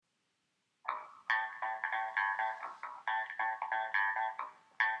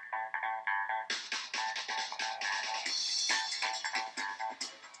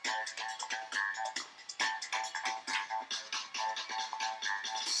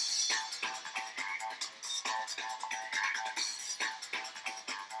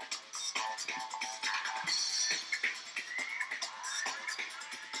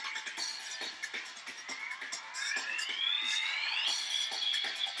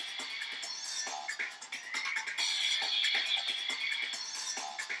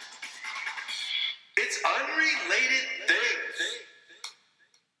Unrelated Things.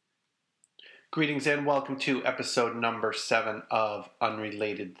 Greetings and welcome to episode number 7 of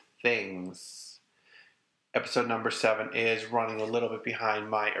Unrelated Things. Episode number 7 is running a little bit behind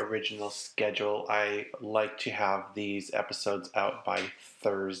my original schedule. I like to have these episodes out by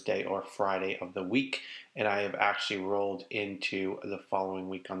Thursday or Friday of the week, and I have actually rolled into the following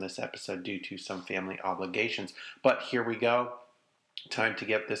week on this episode due to some family obligations. But here we go. Time to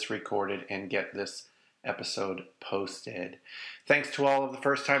get this recorded and get this episode posted. Thanks to all of the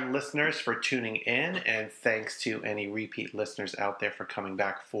first-time listeners for tuning in, and thanks to any repeat listeners out there for coming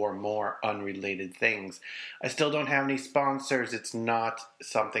back for more Unrelated Things. I still don't have any sponsors. It's not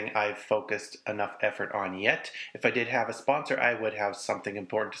something I've focused enough effort on yet. If I did have a sponsor, I would have something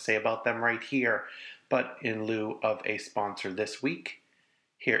important to say about them right here. But in lieu of a sponsor this week,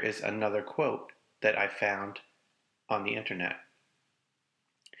 here is another quote that I found on the internet.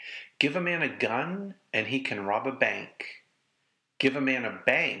 Give a man a gun and he can rob a bank. Give a man a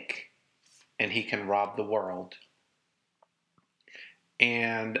bank and he can rob the world.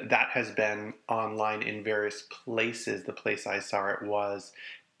 And that has been online in various places. The place I saw it was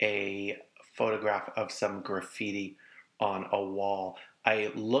a photograph of some graffiti on a wall.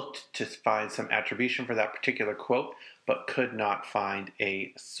 I looked to find some attribution for that particular quote, but could not find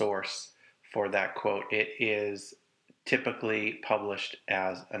a source for that quote. It is typically published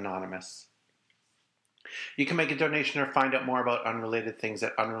as anonymous. You can make a donation or find out more about Unrelated Things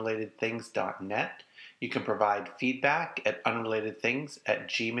at unrelatedthings.net. You can provide feedback at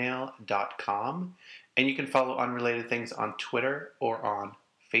unrelatedthings@gmail.com. And you can follow Unrelated Things on Twitter or on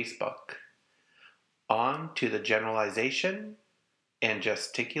Facebook. On to the generalization and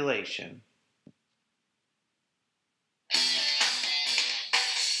gesticulation.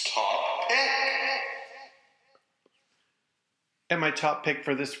 And my top pick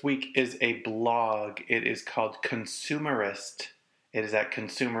for this week is a blog. It is called Consumerist. It is at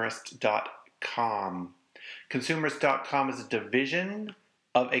consumerist.com. Consumerist.com is a division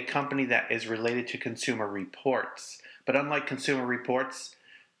of a company that is related to Consumer Reports. But unlike Consumer Reports,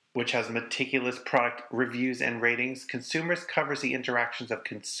 which has meticulous product reviews and ratings, Consumerist covers the interactions of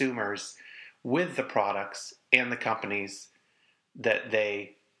consumers with the products and the companies that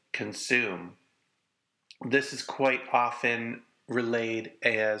they consume. This is quite often relayed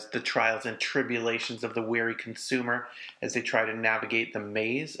as the trials and tribulations of the weary consumer as they try to navigate the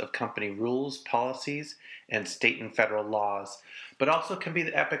maze of company rules, policies, and state and federal laws, but also can be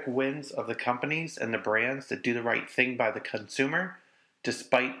the epic wins of the companies and the brands that do the right thing by the consumer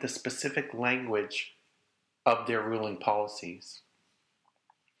despite the specific language of their ruling policies.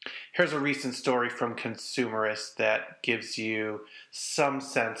 Here's a recent story from Consumerist that gives you some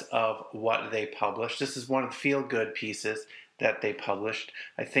sense of what they published. This is one of the feel-good pieces that they published.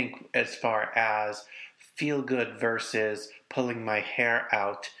 I think as far as feel-good versus pulling my hair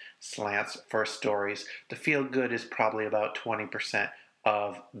out slants for stories, the feel-good is probably about 20%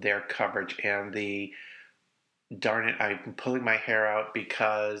 of their coverage. And the darn it, I'm pulling my hair out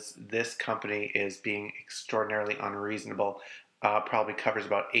because this company is being extraordinarily unreasonable, probably covers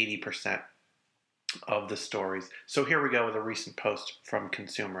about 80% of the stories. So here we go with a recent post from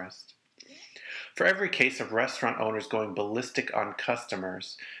Consumerist. For every case of restaurant owners going ballistic on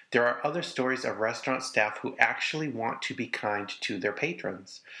customers, there are other stories of restaurant staff who actually want to be kind to their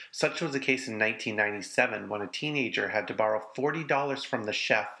patrons. Such was the case in 1997 when a teenager had to borrow $40 from the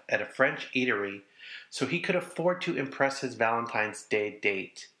chef at a French eatery so he could afford to impress his Valentine's Day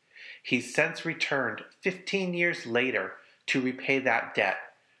date. He's since returned 15 years later to repay that debt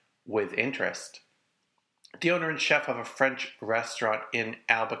with interest. The owner and chef of a French restaurant in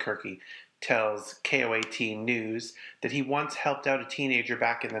Albuquerque tells KOAT News that he once helped out a teenager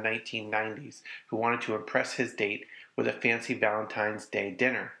back in the 1990s who wanted to impress his date with a fancy Valentine's Day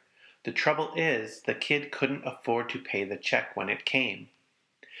dinner. The trouble is, the kid couldn't afford to pay the check when it came.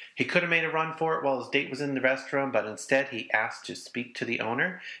 He could have made a run for it while his date was in the restaurant, but instead he asked to speak to the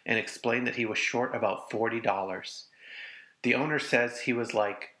owner and explained that he was short about $40. The owner says he was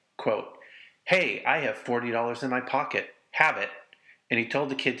like, quote, "Hey, I have $40 in my pocket. Have it." And he told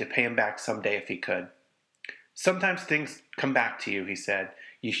the kid to pay him back someday if he could. "Sometimes things come back to you," he said.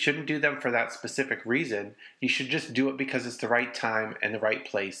 "You shouldn't do them for that specific reason. You should just do it because it's the right time and the right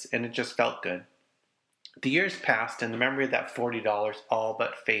place, and it just felt good." The years passed, and the memory of that $40 all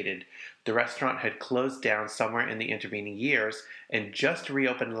but faded. The restaurant had closed down somewhere in the intervening years and just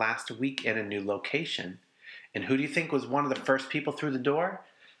reopened last week in a new location. And who do you think was one of the first people through the door?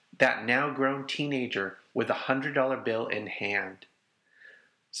 That now-grown teenager with a $100 bill in hand.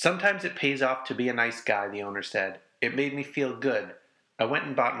 "Sometimes it pays off to be a nice guy," the owner said. "It made me feel good. I went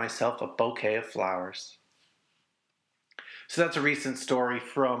and bought myself a bouquet of flowers. So that's a recent story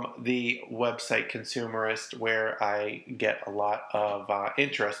from the website Consumerist, where I get a lot of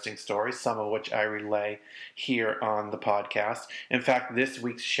interesting stories, some of which I relay here on the podcast. In fact, this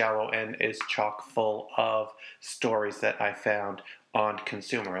week's Shallow End is chock full of stories that I found on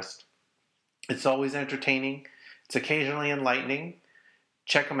Consumerist. It's always entertaining. It's occasionally enlightening.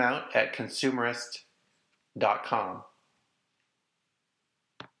 Check them out at consumerist.com.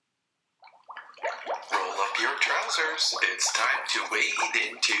 Roll up your trousers. It's time to wade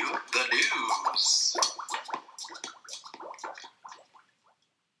into the news.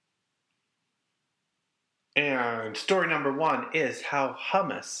 And story number 1 is how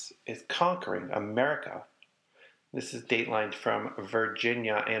hummus is conquering America. This is datelined from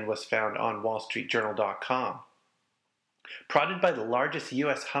Virginia and was found on wallstreetjournal.com. Prodded by the largest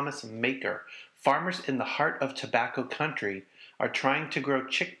U.S. hummus maker, farmers in the heart of tobacco country are trying to grow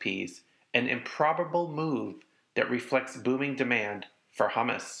chickpeas, an improbable move that reflects booming demand for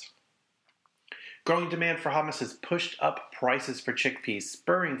hummus. Growing demand for hummus has pushed up prices for chickpeas,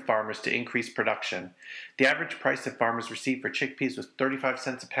 spurring farmers to increase production. The average price that farmers received for chickpeas was 35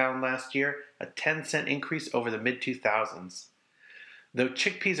 cents a pound last year, a 10-cent increase over the mid-2000s. Though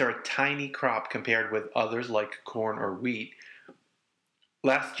chickpeas are a tiny crop compared with others like corn or wheat,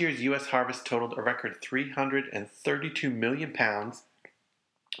 last year's U.S. harvest totaled a record 332 million pounds,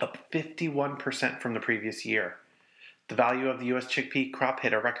 up 51% from the previous year. The value of the U.S. chickpea crop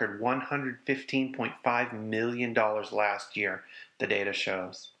hit a record $115.5 million last year, the data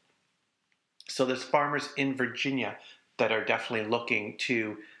shows. So there's farmers in Virginia that are definitely looking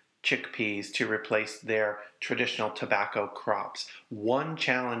to chickpeas to replace their traditional tobacco crops. One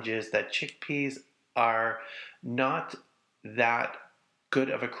challenge is that chickpeas are not that good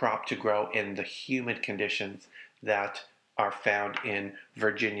of a crop to grow in the humid conditions that are found in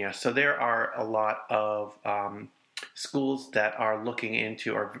Virginia. So there are a lot of schools that are looking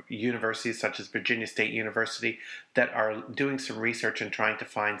into, or universities such as Virginia State University, that are doing some research and trying to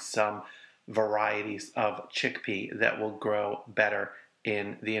find some varieties of chickpea that will grow better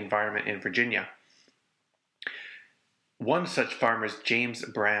in the environment in Virginia. One such farmer is James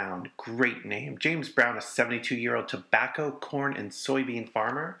Brown. Great name. James Brown, a 72-year-old tobacco, corn, and soybean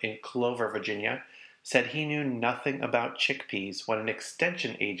farmer in Clover, Virginia, said he knew nothing about chickpeas when an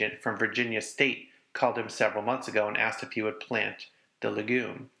extension agent from Virginia State called him several months ago and asked if he would plant the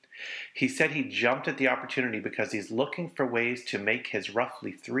legume. He said he jumped at the opportunity because he's looking for ways to make his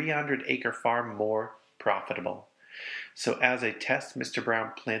roughly 300-acre farm more profitable. So as a test, Mr.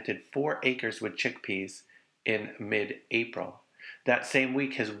 Brown planted 4 acres with chickpeas in mid-April. That same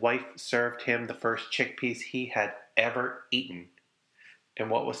week, his wife served him the first chickpeas he had ever eaten. And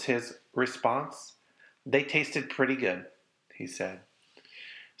what was his response? They tasted pretty good, he said.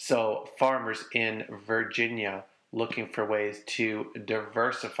 So farmers in Virginia looking for ways to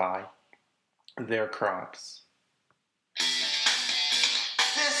diversify their crops.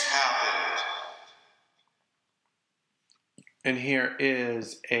 This happened. And here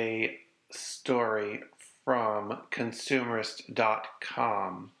is a story from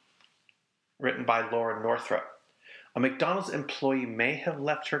consumerist.com, written by Laura Northrup. A McDonald's employee may have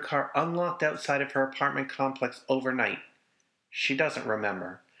left her car unlocked outside of her apartment complex overnight. She doesn't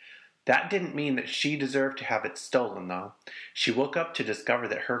remember. That didn't mean that she deserved to have it stolen, though. She woke up to discover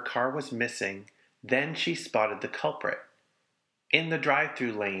that her car was missing. Then she spotted the culprit in the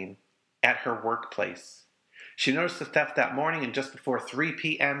drive-thru lane at her workplace. She noticed the theft that morning and just before 3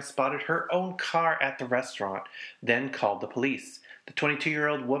 p.m. spotted her own car at the restaurant, then called the police. The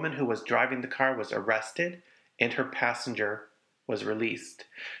 22-year-old woman who was driving the car was arrested and her passenger was released.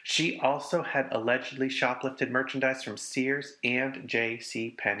 She also had allegedly shoplifted merchandise from Sears and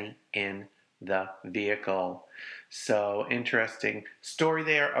J.C. Penney in the vehicle. So, interesting story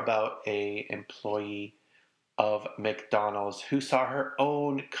there about a employee of McDonald's who saw her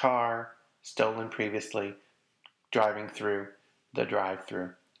own car stolen previously driving through the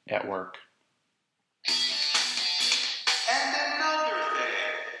drive-thru at work. And another thing.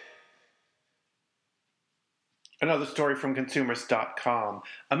 Another story from Consumers.com.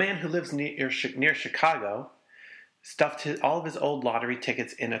 A man who lives near Chicago stuffed all of his old lottery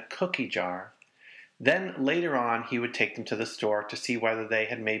tickets in a cookie jar. Then later on, he would take them to the store to see whether they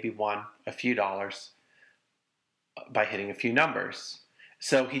had maybe won a few dollars by hitting a few numbers.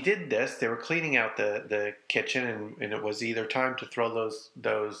 So he did this. They were cleaning out the kitchen, and it was either time to throw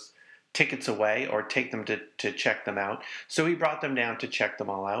those tickets away or take them to check them out. So he brought them down to check them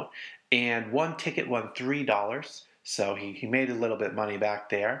all out. And one ticket won $3. So he made a little bit of money back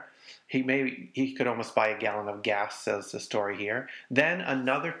there. He could almost buy a gallon of gas, says the story here. Then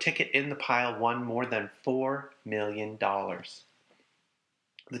another ticket in the pile won more than $4 million.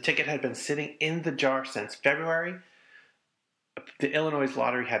 The ticket had been sitting in the jar since February. The Illinois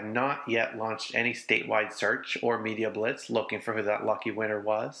lottery had not yet launched any statewide search or media blitz looking for who that lucky winner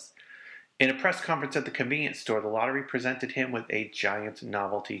was. In a press conference at the convenience store, the lottery presented him with a giant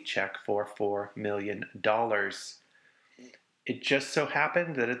novelty check for $4 million. It just so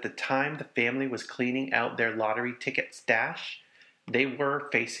happened that at the time the family was cleaning out their lottery ticket stash, they were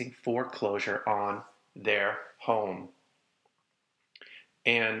facing foreclosure on their home.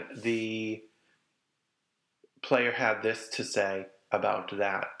 And the player had this to say about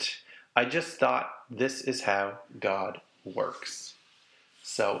that. I just thought this is how God works.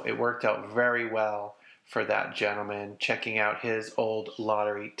 So it worked out very well for that gentleman, checking out his old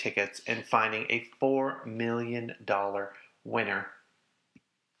lottery tickets and finding a $4 million winner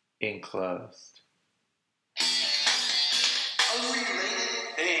enclosed.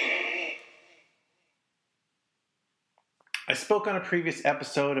 I spoke on a previous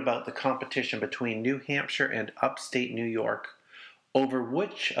episode about the competition between New Hampshire and upstate New York over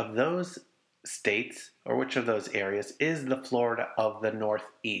which of those states or which of those areas is the Florida of the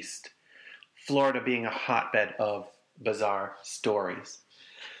Northeast. Florida being a hotbed of bizarre stories.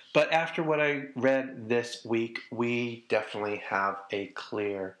 But after what I read this week, we definitely have a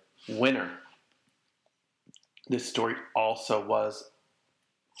clear winner. This story also was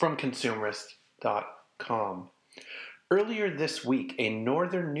from consumerist.com. Earlier this week, a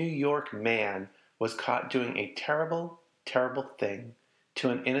northern New York man was caught doing a terrible, terrible thing to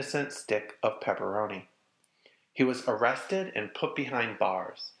an innocent stick of pepperoni. He was arrested and put behind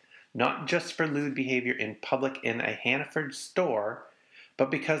bars, not just for lewd behavior in public in a Hannaford store, but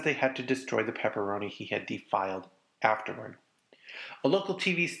because they had to destroy the pepperoni he had defiled afterward. A local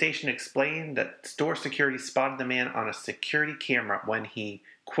TV station explained that store security spotted the man on a security camera when he,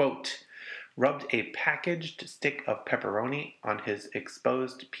 quote, rubbed a packaged stick of pepperoni on his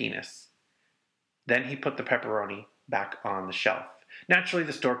exposed penis. Then he put the pepperoni back on the shelf. Naturally,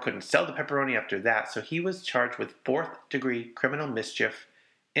 the store couldn't sell the pepperoni after that, so he was charged with fourth-degree criminal mischief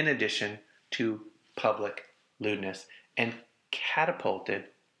in addition to public lewdness and catapulted,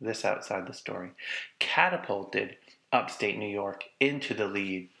 this outside the story, catapulted upstate New York into the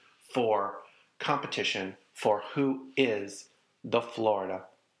lead for competition for who is the Florida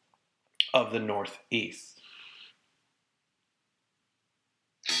of the Northeast.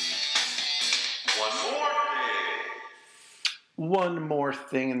 One more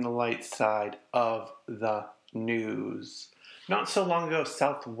thing in the light side of the news. Not so long ago,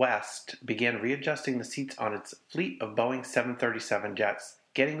 Southwest began readjusting the seats on its fleet of Boeing 737 jets,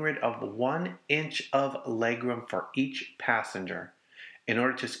 getting rid of 1 inch of legroom for each passenger in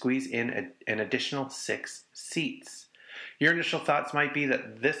order to squeeze in an additional 6 seats. Your initial thoughts might be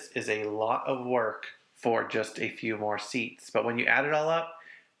that this is a lot of work for just a few more seats, but when you add it all up,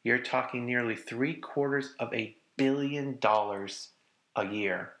 you're talking nearly $750 million a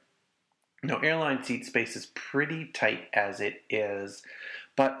year. Now, airline seat space is pretty tight as it is,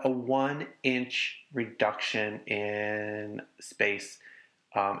 but a 1 inch reduction in space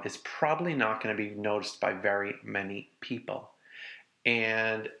is probably not going to be noticed by very many people.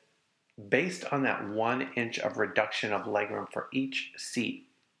 And based on that 1 inch of reduction of legroom for each seat,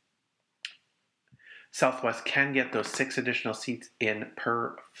 Southwest can get those 6 additional seats in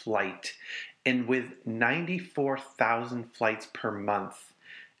per flight. And with 94,000 flights per month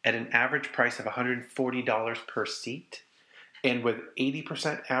at an average price of $140 per seat, and with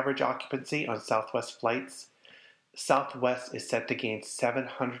 80% average occupancy on Southwest flights, Southwest is set to gain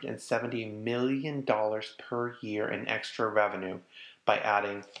 $770 million per year in extra revenue by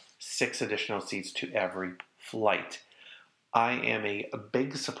adding 6 additional seats to every flight. I am a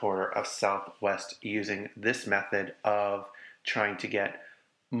big supporter of Southwest using this method of trying to get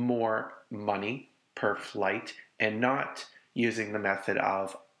more money per flight and not using the method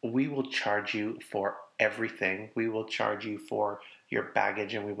of we will charge you for everything. We will charge you for your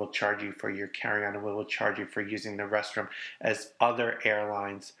baggage and we will charge you for your carry-on and we will charge you for using the restroom, as other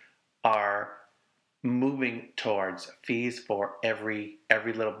airlines are moving towards fees for every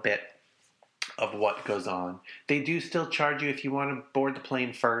little bit of what goes on. They do still charge you if you want to board the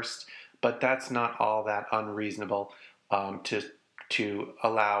plane first, but that's not all that unreasonable to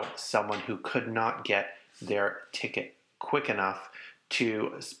allow someone who could not get their ticket quick enough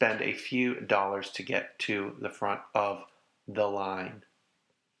to spend a few dollars to get to the front of the line.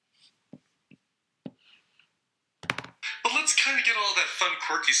 But let's kind of get all that fun,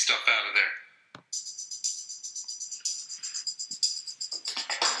 quirky stuff out of there.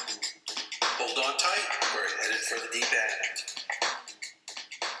 on tight. We're headed for the deep end.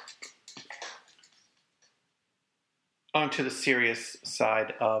 On to the serious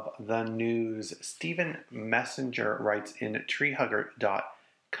side of the news. Stephen Messenger writes in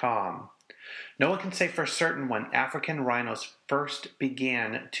treehugger.com. No one can say for certain when African rhinos first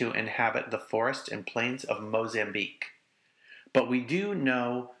began to inhabit the forests and plains of Mozambique, but we do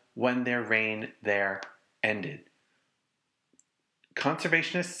know when their reign there ended.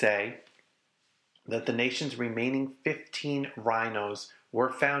 Conservationists say that the nation's remaining 15 rhinos were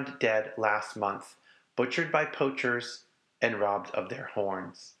found dead last month, butchered by poachers and robbed of their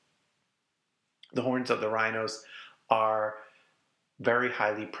horns. The horns of the rhinos are very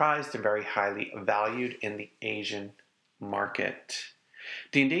highly prized and very highly valued in the Asian market.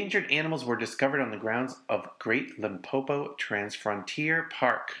 The endangered animals were discovered on the grounds of Great Limpopo Transfrontier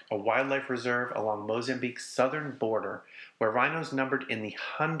Park, a wildlife reserve along Mozambique's southern border, where rhinos numbered in the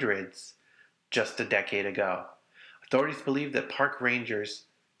hundreds just a decade ago. Authorities believe that park rangers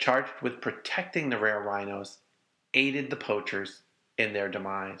charged with protecting the rare rhinos aided the poachers in their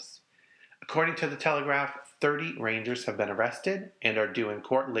demise. According to the Telegraph, 30 rangers have been arrested and are due in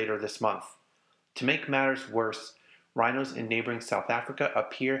court later this month. To make matters worse, rhinos in neighboring South Africa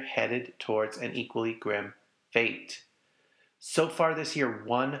appear headed towards an equally grim fate. So far this year,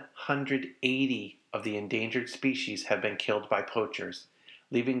 180 of the endangered species have been killed by poachers,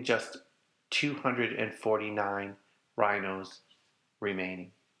 leaving just 249 rhinos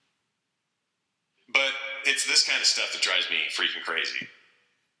remaining. But it's this kind of stuff that drives me freaking crazy.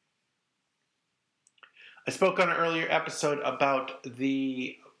 I spoke on an earlier episode about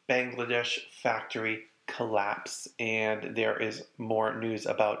the Bangladesh factory collapse, and there is more news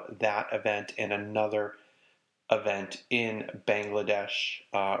about that event and another event in Bangladesh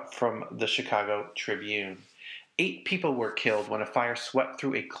from the Chicago Tribune. 8 people were killed when a fire swept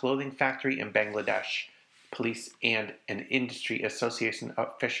through a clothing factory in Bangladesh, police and an industry association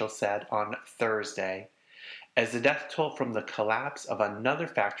official said on Thursday, as the death toll from the collapse of another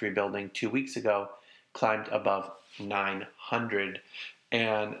factory building 2 weeks ago climbed above 900.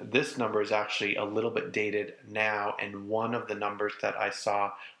 And this number is actually a little bit dated now, and one of the numbers that I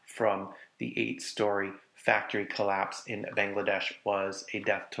saw from the 8-story factory collapse in Bangladesh was a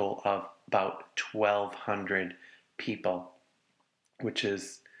death toll of about 1,200 people, which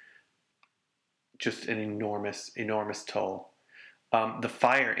is just an enormous toll. The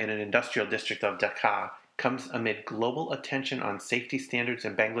fire in an industrial district of Dhaka comes amid global attention on safety standards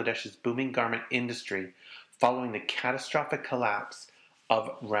in Bangladesh's booming garment industry following the catastrophic collapse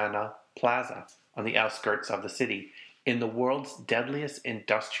of Rana Plaza on the outskirts of the city in the world's deadliest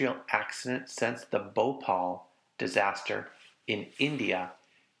industrial accident since the Bhopal disaster in India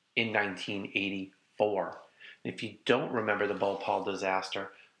in 1984. And if you don't remember the Bhopal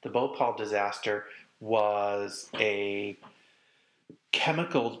disaster was a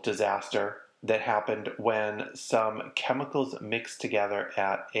chemical disaster that happened when some chemicals mixed together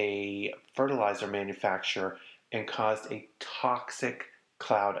at a fertilizer manufacturer and caused a toxic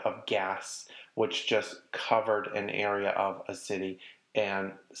cloud of gas, which just covered an area of a city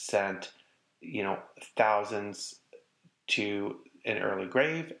and sent, thousands to an early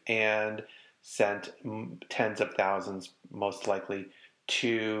grave and sent tens of thousands, most likely,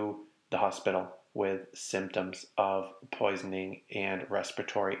 to the hospital with symptoms of poisoning and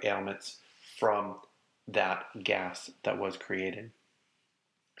respiratory ailments from that gas that was created.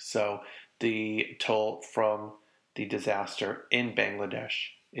 So the toll from the disaster in Bangladesh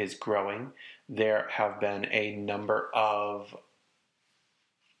is growing. There have been a number of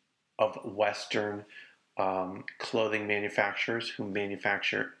Western clothing manufacturers who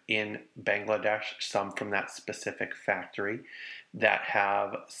manufacture in Bangladesh, some from that specific factory, that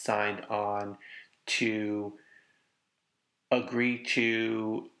have signed on to agree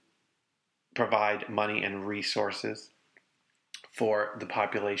to provide money and resources for the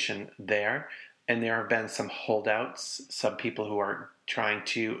population there. And there have been some holdouts, some people who are trying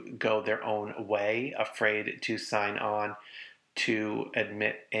to go their own way, afraid to sign on to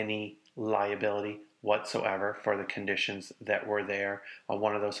admit any liability whatsoever for the conditions that were there.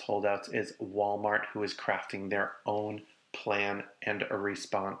 One of those holdouts is Walmart, who is crafting their own plan and a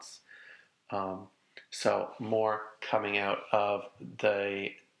response. So more coming out of the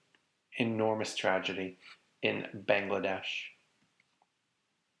enormous tragedy in Bangladesh.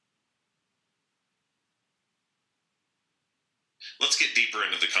 Let's get deeper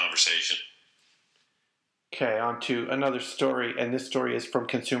into the conversation. Okay, on to another story, and this story is from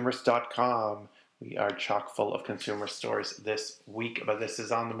Consumerist.com. We are chock full of consumer stories this week, but this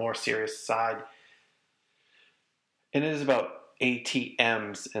is on the more serious side. And it is about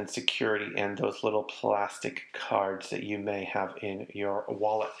ATMs and security and those little plastic cards that you may have in your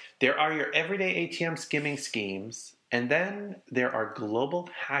wallet. There are your everyday ATM skimming schemes, and then there are global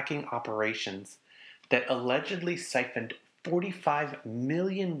hacking operations that allegedly siphoned $45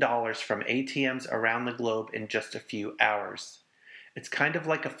 million from ATMs around the globe in just a few hours. It's kind of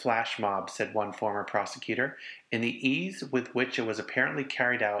like a flash mob, said one former prosecutor, and the ease with which it was apparently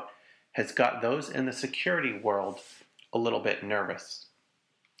carried out has got those in the security world a little bit nervous.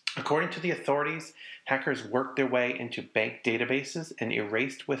 According to the authorities, hackers worked their way into bank databases and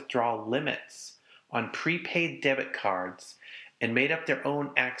erased withdrawal limits on prepaid debit cards and made up their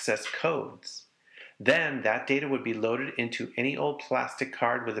own access codes. Then that data would be loaded into any old plastic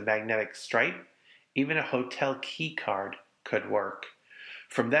card with a magnetic stripe. Even a hotel key card could work.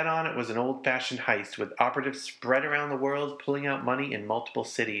 From then on, it was an old-fashioned heist with operatives spread around the world pulling out money in multiple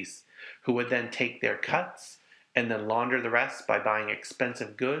cities, who would then take their cuts and then launder the rest by buying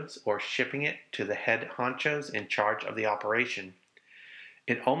expensive goods or shipping it to the head honchos in charge of the operation.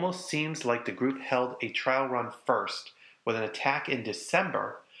 It almost seems like the group held a trial run first with an attack in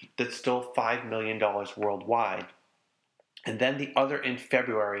December that stole $5 million worldwide, and then the other in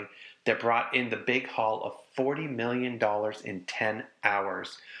February that brought in the big haul of $40 million in 10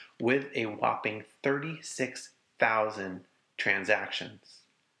 hours with a whopping 36,000 transactions.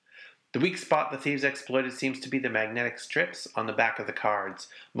 The weak spot the thieves exploited seems to be the magnetic strips on the back of the cards.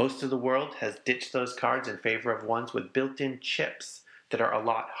 Most of the world has ditched those cards in favor of ones with built-in chips that are a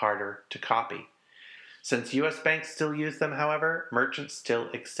lot harder to copy. Since U.S. banks still use them, however, merchants still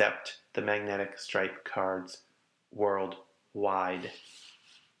accept the magnetic stripe cards worldwide.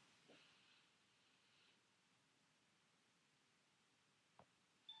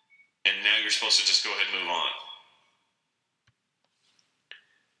 And now you're supposed to just go ahead and move on.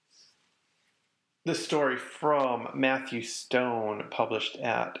 This story from Matthew Stone, published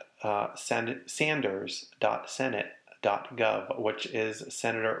at sanders.senate.gov, which is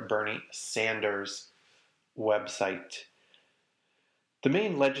Senator Bernie Sanders' website. The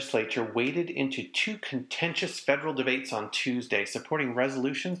Maine legislature waded into two contentious federal debates on Tuesday, supporting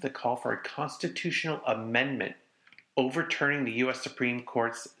resolutions that call for a constitutional amendment overturning the U.S. Supreme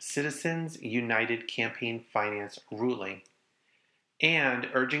Court's Citizens United campaign finance ruling, and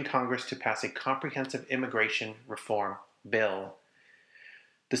urging Congress to pass a comprehensive immigration reform bill.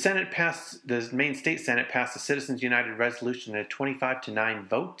 The Maine State Senate passed the Citizens United resolution in a 25-9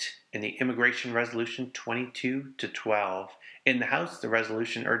 vote, and the immigration resolution 22-12. In the House, the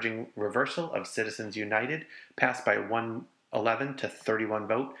resolution urging reversal of Citizens United passed by a 111-31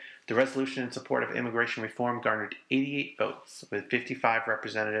 vote. The resolution in support of immigration reform garnered 88 votes, with 55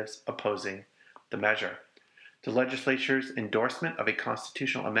 representatives opposing the measure. The legislature's endorsement of a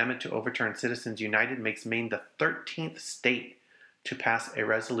constitutional amendment to overturn Citizens United makes Maine the 13th state to pass a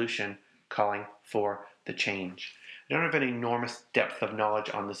resolution calling for the change. I don't have an enormous depth of knowledge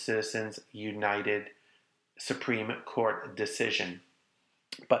on the Citizens United Supreme Court decision,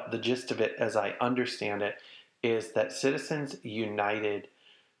 but the gist of it, as I understand it, is that Citizens United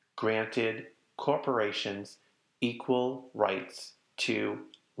granted corporations equal rights to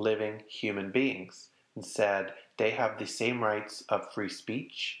living human beings and said they have the same rights of free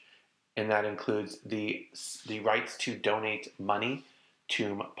speech, and that includes the rights to donate money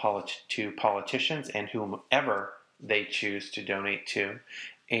to politicians and whomever they choose to donate to,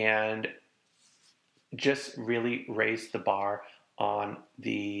 and just really raised the bar on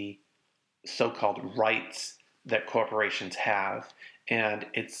the so-called rights that corporations have. And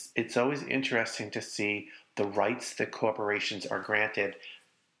it's always interesting to see the rights that corporations are granted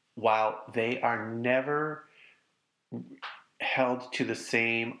while they are never held to the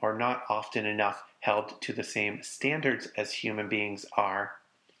same, or not often enough held to the same standards as human beings are.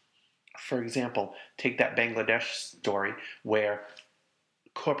 For example, take that Bangladesh story where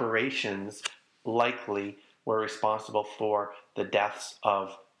corporations likely were responsible for the deaths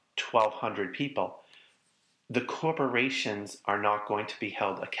of 1,200 people. The corporations are not going to be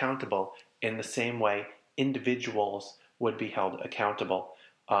held accountable in the same way individuals would be held accountable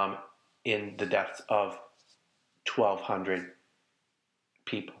in the deaths of 1,200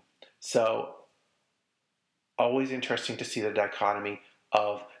 people. So, always interesting to see the dichotomy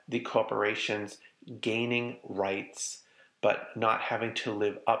of the corporations gaining rights but not having to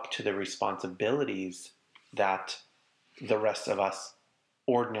live up to the responsibilities that the rest of us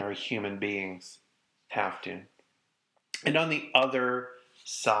ordinary human beings have to. And on the other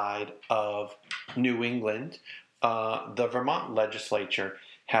side of New England, the Vermont legislature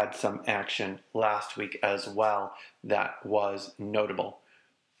had some action last week as well that was notable.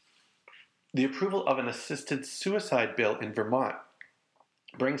 The approval of an assisted suicide bill in Vermont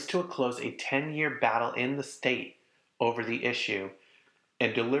brings to a close a 10-year battle in the state over the issue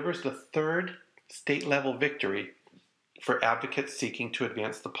and delivers the third state-level victory for advocates seeking to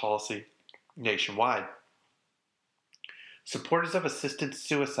advance the policy nationwide. Supporters of assisted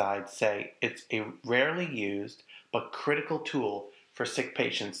suicide say it's a rarely used but critical tool for sick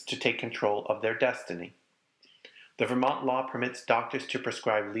patients to take control of their destiny. The Vermont law permits doctors to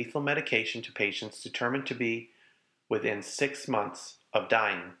prescribe lethal medication to patients determined to be within 6 months of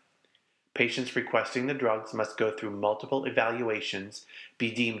dying. Patients requesting the drugs must go through multiple evaluations,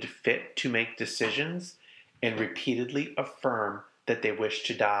 be deemed fit to make decisions, and repeatedly affirm that they wish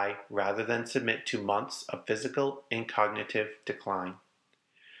to die rather than submit to months of physical and cognitive decline.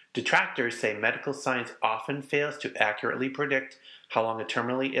 Detractors say medical science often fails to accurately predict how long a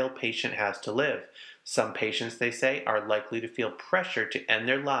terminally ill patient has to live. Some patients, they say, are likely to feel pressure to end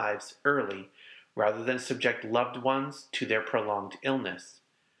their lives early rather than subject loved ones to their prolonged illness.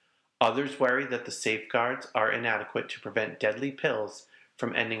 Others worry that the safeguards are inadequate to prevent deadly pills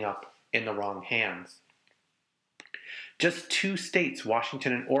from ending up in the wrong hands. Just 2 states,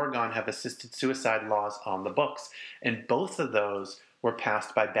 Washington and Oregon, have assisted suicide laws on the books, and both of those were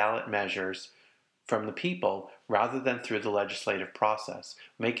passed by ballot measures from the people rather than through the legislative process,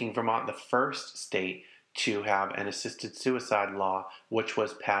 making Vermont the first state to have an assisted suicide law which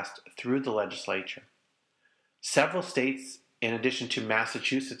was passed through the legislature. Several states, in addition to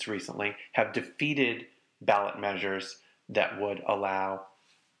Massachusetts recently, have defeated ballot measures that would allow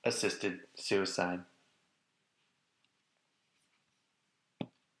assisted suicide.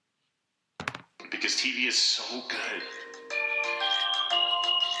 Because TV is so good.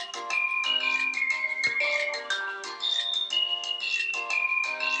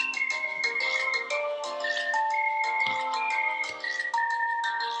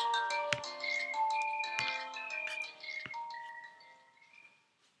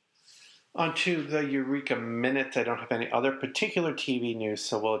 On to the Eureka Minute. I don't have any other particular TV news,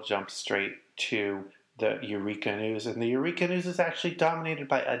 so we'll jump straight to the Eureka News. And the Eureka News is actually dominated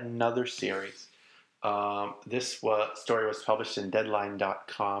by another series. This story was published in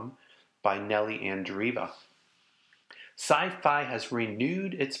Deadline.com by Nellie Andreeva. Sci-Fi has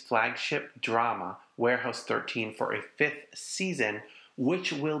renewed its flagship drama, Warehouse 13, for a 5th season,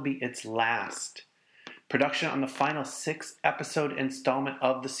 which will be its last. Production on the final 6-episode installment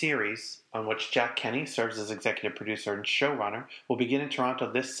of the series, on which Jack Kenny serves as executive producer and showrunner, will begin in Toronto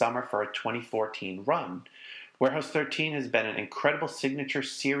this summer for a 2014 run. Warehouse 13 has been an incredible signature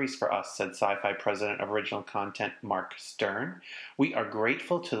series for us, said Sci-Fi President of Original Content Mark Stern. We are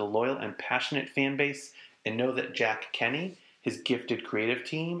grateful to the loyal and passionate fan base and know that Jack Kenny, his gifted creative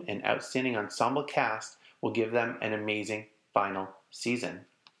team, and outstanding ensemble cast will give them an amazing final season.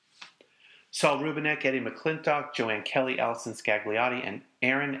 Saul Rubinek, Eddie McClintock, Joanne Kelly, Alison Scagliotti, and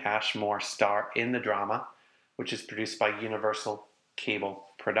Aaron Ashmore star in the drama, which is produced by Universal Cable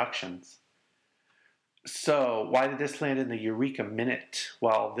Productions. So, why did this land in the Eureka Minute?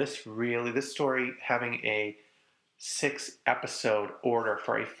 Well, this story having a 6-episode order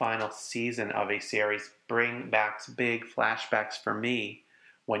for a final season of a series bring back big flashbacks for me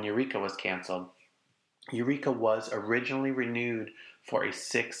when Eureka was canceled. Eureka was originally renewed for a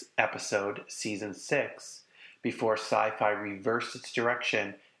 6-episode season 6 before Sci-Fi reversed its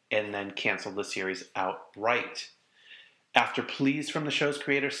direction and then canceled the series outright. After pleas from the show's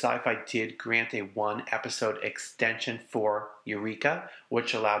creator, Sci-Fi did grant a 1-episode extension for Eureka,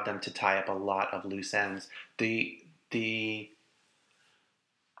 which allowed them to tie up a lot of loose ends. The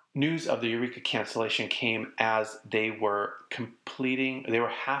news of the Eureka cancellation came as they were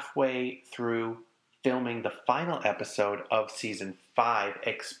halfway through filming the final episode of season 5,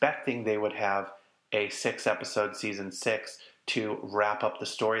 expecting they would have a 6-episode season 6 to wrap up the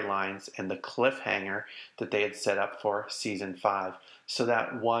storylines and the cliffhanger that they had set up for season 5. So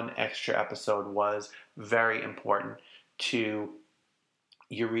that 1 extra episode was very important to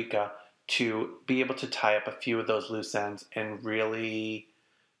Eureka to be able to tie up a few of those loose ends and really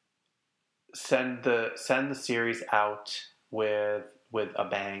send the series out with a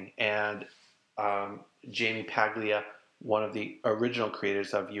bang. And Jamie Paglia, one of the original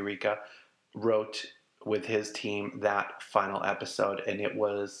creators of Eureka, wrote with his team that final episode, and it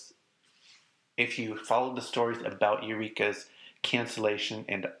was, if you followed the stories about Eureka's cancellation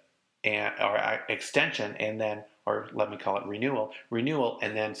or extension, and then, or let me call it renewal,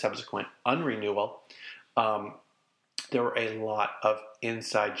 and then subsequent unrenewal, there were a lot of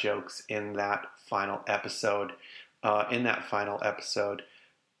inside jokes in that final episode.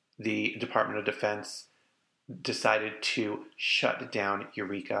 The Department of Defense decided to shut down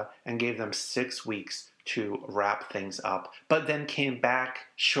Eureka and gave them 6 weeks to wrap things up, but then came back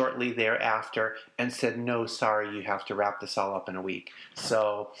shortly thereafter and said, no, sorry, you have to wrap this all up in a week.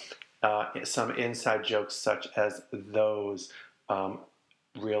 So some inside jokes such as those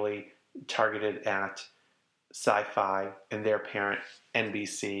really targeted at Sci-Fi and their parent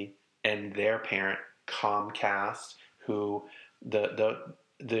NBC and their parent Comcast, who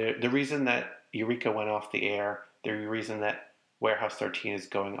the reason that Eureka went off the air, the reason that Warehouse 13 is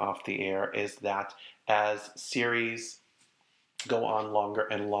going off the air is that as series go on longer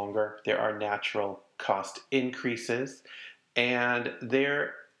and longer, there are natural cost increases, and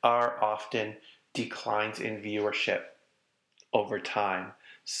there are often declines in viewership over time.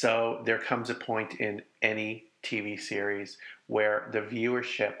 So there comes a point in any TV series where the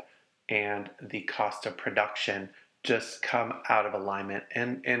viewership and the cost of production just come out of alignment,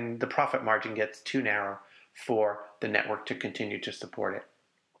 and the profit margin gets too narrow for the network to continue to support it.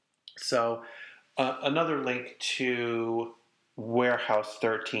 So another link to Warehouse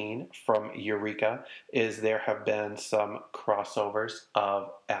 13 from Eureka is there have been some crossovers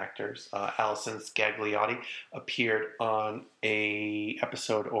of actors. Alison Scagliotti appeared on a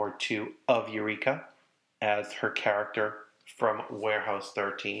episode or two of Eureka as her character from Warehouse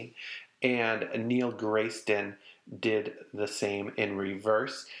 13, and Neil Grayston did the same in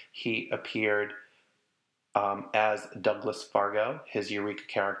reverse. He appeared as Douglas Fargo, his Eureka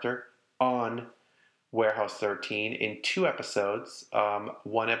character, on Warehouse 13 in 2 episodes.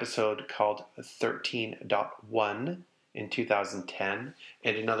 One episode called 13.1 in 2010,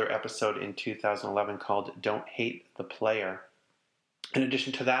 and another episode in 2011 called Don't Hate the Player. In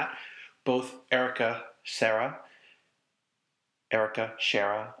addition to that, both Erica Shara,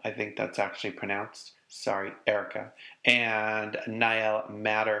 I think that's actually pronounced, sorry, Erica, and Niall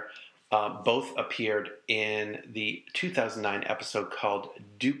Matter both appeared in the 2009 episode called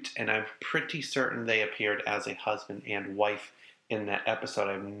Duped, and I'm pretty certain they appeared as a husband and wife in that episode.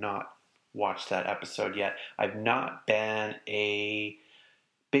 I've not watched that episode yet. I've not been a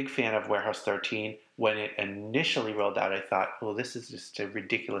big fan of Warehouse 13. When it initially rolled out, I thought, well, this is just a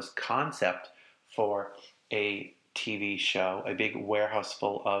ridiculous concept for a TV show, a big warehouse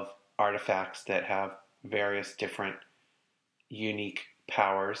full of artifacts that have various different unique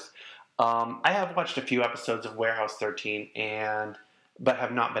powers. I have watched a few episodes of Warehouse 13, but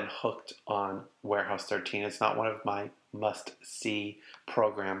have not been hooked on Warehouse 13. It's not one of my must-see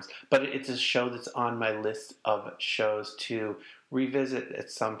programs, but it's a show that's on my list of shows to revisit at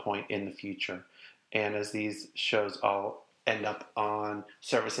some point in the future. And as these shows all end up on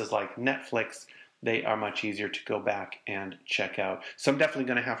services like Netflix, they are much easier to go back and check out. So I'm definitely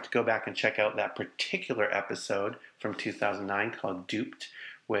going to have to go back and check out that particular episode from 2009 called Duped,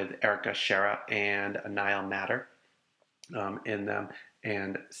 with Erica Shara and Niall Matter in them,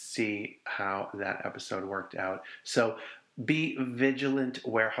 and see how that episode worked out. So be vigilant,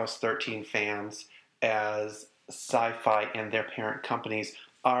 Warehouse 13 fans, as Sci-Fi and their parent companies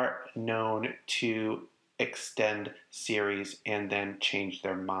are known to extend series and then change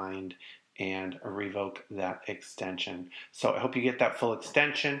their mind and revoke that extension. So I hope you get that full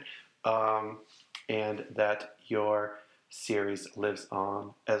extension and that your series lives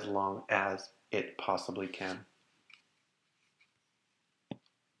on as long as it possibly can.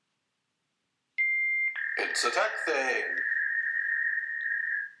 It's a tech thing.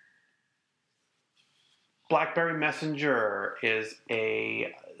 BlackBerry Messenger is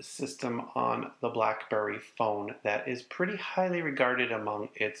a system on the BlackBerry phone that is pretty highly regarded among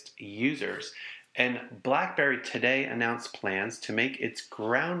its users. And BlackBerry today announced plans to make its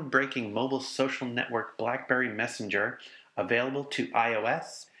groundbreaking mobile social network BlackBerry Messenger available to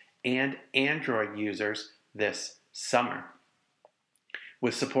iOS and Android users this summer,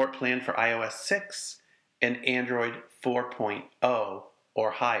 with support planned for iOS 6 and Android 4.0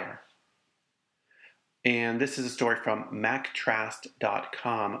 or higher. And this is a story from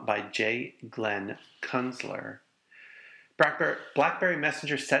MacTrast.com by J. Glenn Kunzler. BlackBerry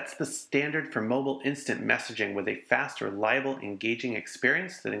Messenger sets the standard for mobile instant messaging with a fast, reliable, engaging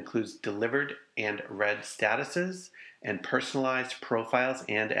experience that includes delivered and read statuses and personalized profiles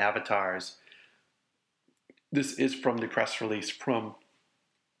and avatars. This is from the press release from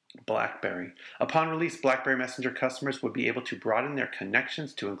BlackBerry. Upon release, BlackBerry Messenger customers would be able to broaden their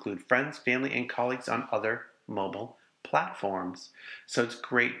connections to include friends, family, and colleagues on other mobile platforms. So it's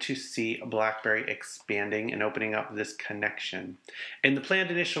great to see BlackBerry expanding and opening up this connection. In the planned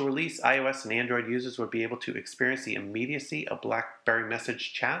initial release, iOS and Android users would be able to experience the immediacy of BlackBerry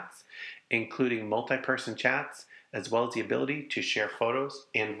message chats, including multi-person chats as well as the ability to share photos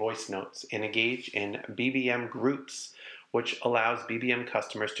and voice notes and engage in BBM groups, which allows BBM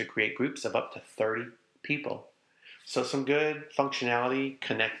customers to create groups of up to 30 people. So some good functionality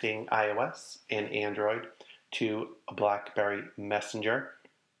connecting iOS and Android to BlackBerry Messenger.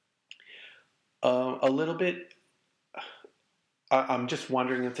 A little bit, I'm just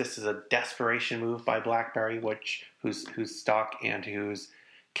wondering if this is a desperation move by BlackBerry, whose stock and whose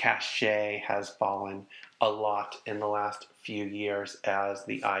cachet has fallen a lot in the last few years as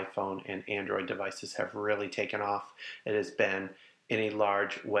the iPhone and Android devices have really taken off. It has been in a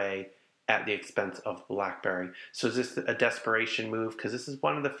large way at the expense of BlackBerry. So is this a desperation move? Because this is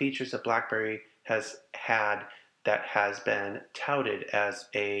one of the features that BlackBerry has had that has been touted as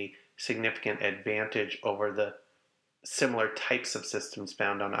a significant advantage over the similar types of systems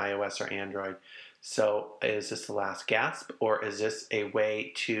found on iOS or Android. So is this the last gasp, or is this a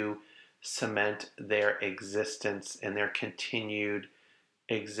way to cement their existence and their continued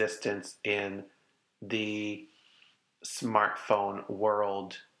existence in the smartphone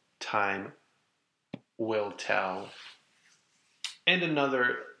world? Time will tell. And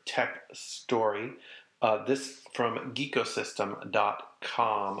another tech story, this from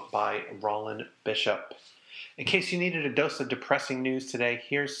geekosystem.com by Roland Bishop. In case you needed a dose of depressing news today,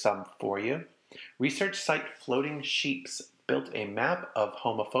 here's some for you. Research site Floating Sheeps built a map of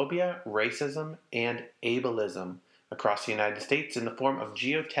homophobia, racism, and ableism across the United States in the form of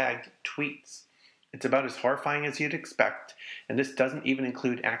geotagged tweets. It's about as horrifying as you'd expect, and this doesn't even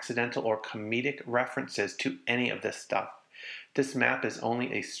include accidental or comedic references to any of this stuff. This map is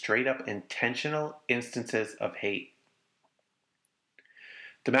only a straight-up intentional instances of hate.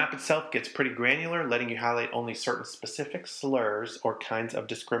 The map itself gets pretty granular, letting you highlight only certain specific slurs or kinds of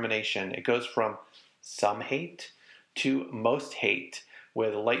discrimination. It goes from some hate to most hate,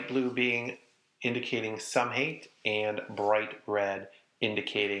 with light blue being indicating some hate and bright red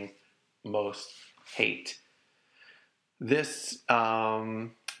indicating most hate. This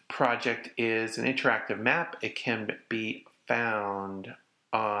project is an interactive map. It can be found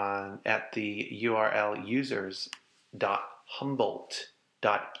at the URL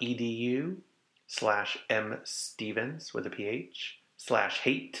users.humboldt.edu/mstevens with a PH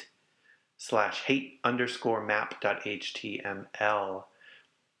 /hate_map.html,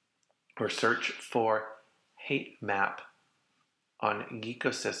 or search for hate map on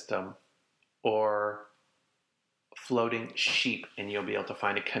Geekosystem or Floating Sheep, and you'll be able to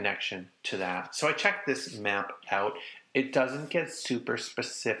find a connection to that. So I checked this map out. It doesn't get super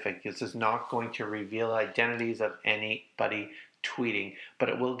specific. This is not going to reveal identities of anybody tweeting, but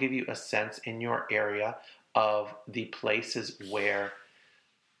it will give you a sense in your area of the places where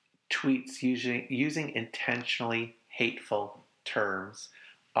tweets using intentionally hateful terms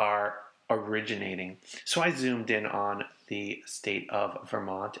are originating. So I zoomed in on the state of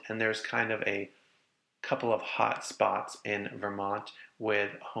Vermont, and there's kind of a couple of hot spots in Vermont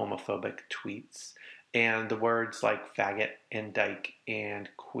with homophobic tweets. And the words like faggot and dyke and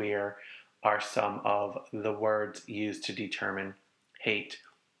queer are some of the words used to determine hate.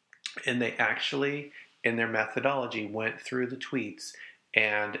 And they actually, in their methodology, went through the tweets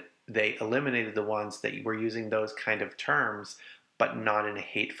and they eliminated the ones that were using those kind of terms, but not in a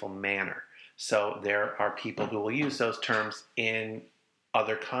hateful manner. So there are people who will use those terms in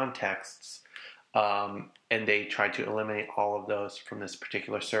other contexts, and they tried to eliminate all of those from this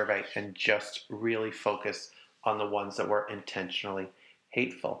particular survey and just really focus on the ones that were intentionally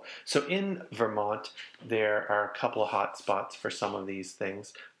hateful. So in Vermont, there are a couple of hot spots for some of these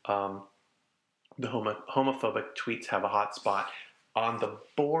things. The homophobic tweets have a hot spot on the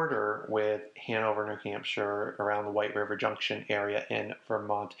border with Hanover, New Hampshire, around the White River Junction area in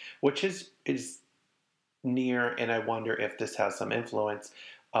Vermont, which is near, and I wonder if this has some influence,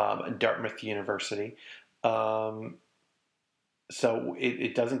 Dartmouth University. So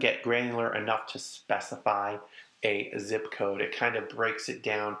it doesn't get granular enough to specify a zip code. It kind of breaks it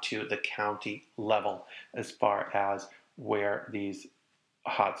down to the county level as far as where these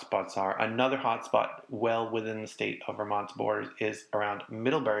hotspots are. Another hotspot well within the state of Vermont's borders is around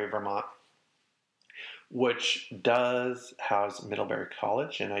Middlebury, Vermont, which does house Middlebury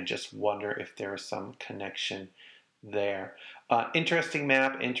College, and I just wonder if there is some connection there. Interesting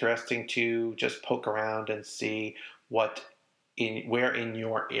map, interesting to just poke around and see where in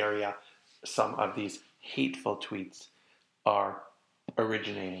your area some of these hateful tweets are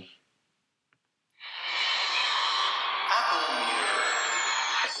originating.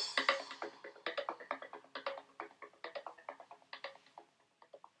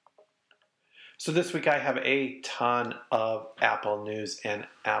 So this week I have a ton of Apple news and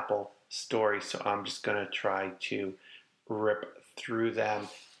Apple stories, so I'm just going to try to rip through them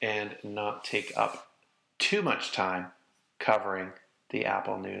and not take up too much time covering the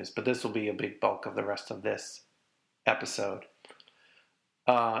Apple news. But this will be a big bulk of the rest of this episode.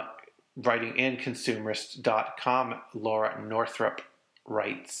 Writing in consumerist.com, Laura Northrup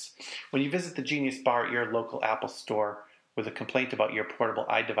writes, when you visit the Genius Bar at your local Apple store with a complaint about your portable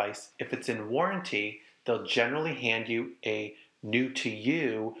iDevice, if it's in warranty, they'll generally hand you a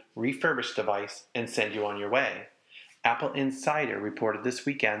new-to-you refurbished device and send you on your way. Apple Insider reported this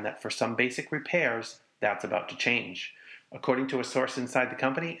weekend that for some basic repairs, that's about to change. According to a source inside the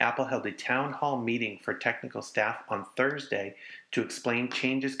company, Apple held a town hall meeting for technical staff on Thursday to explain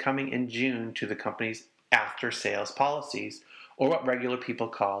changes coming in June to the company's after-sales policies, or what regular people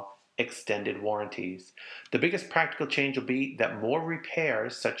call extended warranties. The biggest practical change will be that more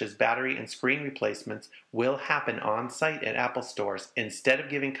repairs, such as battery and screen replacements, will happen on-site at Apple stores instead of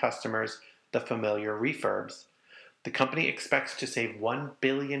giving customers the familiar refurbs. The company expects to save $1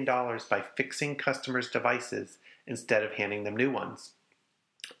 billion by fixing customers' devices instead of handing them new ones.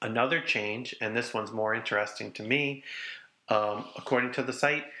 Another change, and this one's more interesting to me, according to the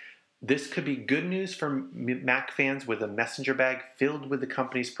site, this could be good news for Mac fans with a messenger bag filled with the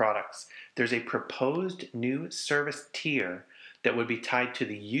company's products. There's a proposed new service tier that would be tied to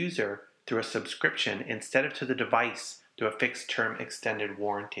the user through a subscription instead of to the device through a fixed-term extended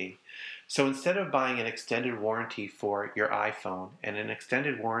warranty. So instead of buying an extended warranty for your iPhone and an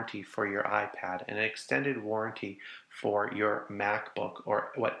extended warranty for your iPad and an extended warranty for your MacBook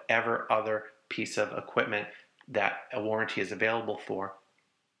or whatever other piece of equipment that a warranty is available for,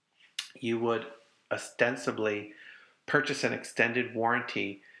 you would ostensibly purchase an extended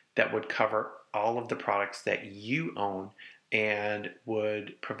warranty that would cover all of the products that you own and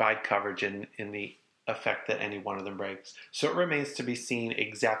would provide coverage in the effect that any one of them breaks. So it remains to be seen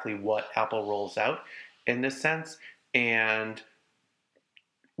exactly what Apple rolls out in this sense and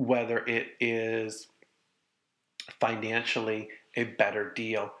whether it is financially a better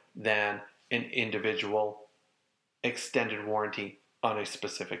deal than an individual extended warranty on a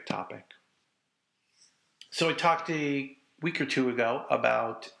specific topic. So I talked a week or two ago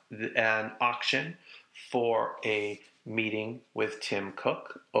about an auction for a meeting with Tim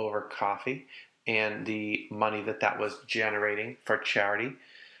Cook over coffee and the money that was generating for charity.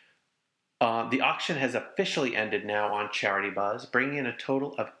 The auction has officially ended now on Charity Buzz, bringing in a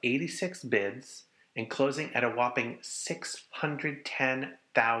total of 86 bids and closing at a whopping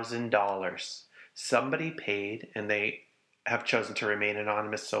 $610,000. Somebody paid, and they have chosen to remain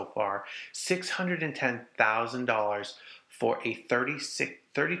anonymous so far, $610,000 for a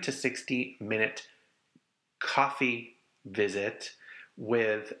 30 to 60 minute coffee visit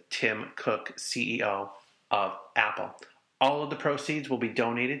with Tim Cook, CEO of Apple. All of the proceeds will be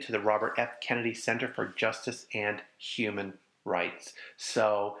donated to the Robert F. Kennedy Center for Justice and Human Rights.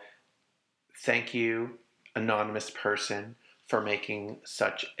 So thank you, anonymous person, for making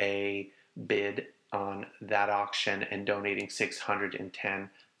such a bid on that auction and donating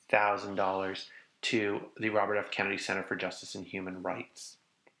 $610,000 to the Robert F. Kennedy Center for Justice and Human Rights.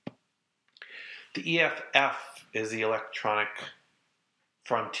 The EFF is the Electronic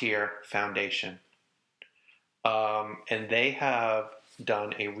Frontier Foundation. And they have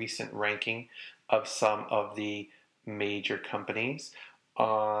done a recent ranking of some of the major companies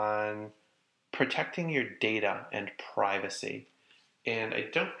on protecting your data and privacy. And I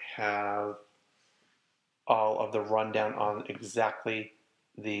don't have all of the rundown on exactly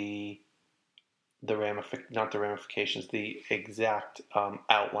the exact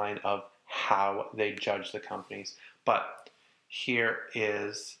outline of how they judge the companies. But here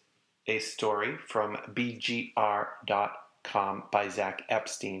is a story from BGR.com by Zach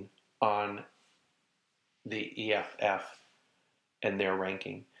Epstein on the EFF and their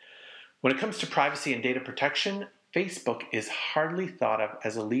ranking. When it comes to privacy and data protection, Facebook is hardly thought of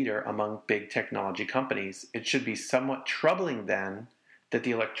as a leader among big technology companies. It should be somewhat troubling then that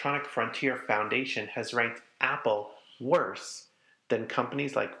the Electronic Frontier Foundation has ranked Apple worse than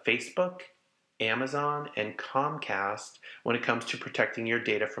companies like Facebook, Amazon, and Comcast when it comes to protecting your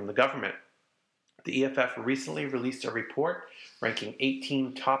data from the government. The EFF recently released a report ranking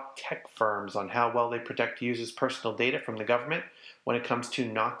 18 top tech firms on how well they protect users' personal data from the government when it comes to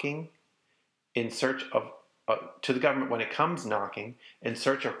knocking in search of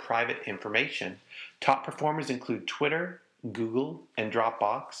private information. Top performers include Twitter, Google, and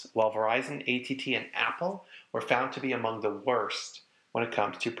Dropbox, while Verizon, AT&T, and Apple were found to be among the worst when it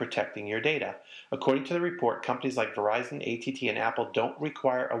comes to protecting your data. According to the report, companies like Verizon, AT&T, and Apple don't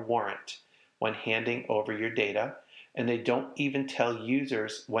require a warrant when handing over your data, and they don't even tell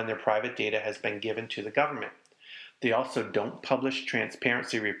users when their private data has been given to the government. They also don't publish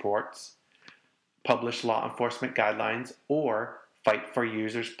transparency reports, publish law enforcement guidelines, or fight for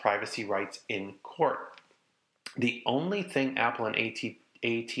users' privacy rights in court. The only thing Apple and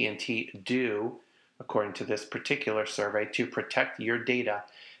AT&T do, according to this particular survey, to protect your data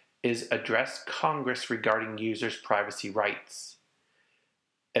is address Congress regarding users' privacy rights.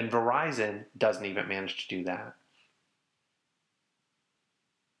 And Verizon doesn't even manage to do that.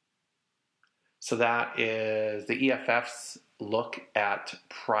 So that is the EFF's look at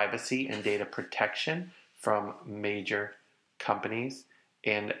privacy and data protection from major companies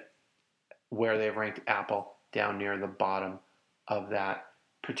and where they've ranked Apple down near the bottom of that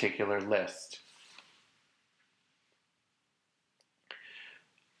particular list.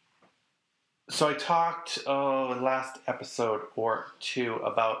 So I talked last episode or two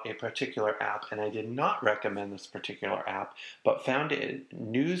about a particular app, and I did not recommend this particular app, but found it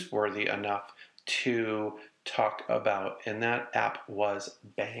newsworthy enough to talk about, and that app was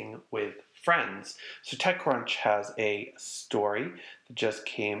Bang with Friends. So TechCrunch has a story that just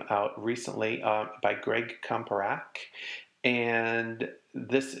came out recently by Greg Kumparak, and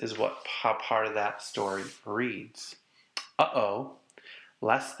this is how part of that story reads.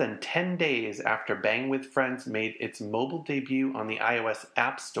 Less than 10 days after Bang with Friends made its mobile debut on the iOS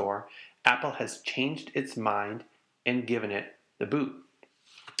App Store, Apple has changed its mind and given it the boot.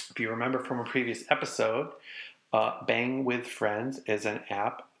 If you remember from a previous episode, Bang with Friends is an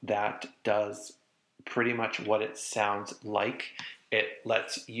app that does pretty much what it sounds like. It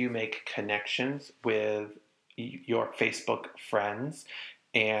lets you make connections with your Facebook friends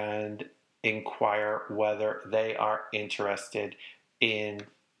and inquire whether they are interested in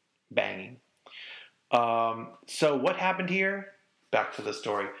banging. So what happened here? Back to the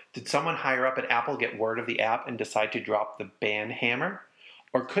story. Did someone higher up at Apple get word of the app and decide to drop the ban hammer?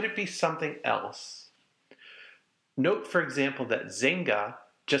 Or could it be something else? Note, for example, that Zynga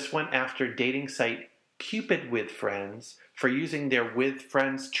just went after dating site Cupid with Friends for using their With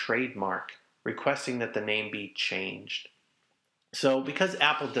Friends trademark, requesting that the name be changed. So because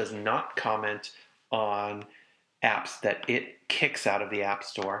Apple does not comment on apps that it kicks out of the App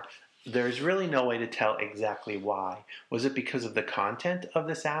Store, there's really no way to tell exactly why. Was it because of the content of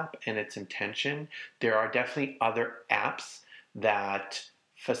this app and its intention? There are definitely other apps that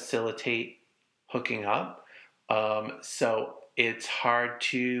facilitate hooking up. So it's hard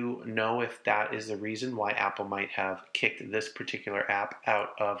to know if that is the reason why Apple might have kicked this particular app out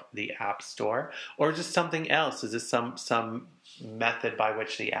of the App Store. Or is it something else? Is this some method by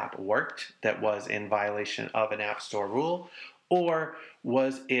which the app worked that was in violation of an App Store rule? Or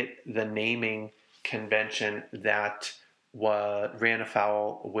was it the naming convention that ran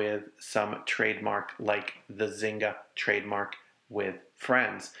afoul with some trademark like the Zynga trademark with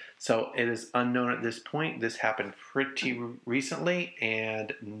Friends? So it is unknown at this point. This happened pretty recently,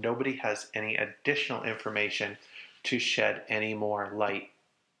 and nobody has any additional information to shed any more light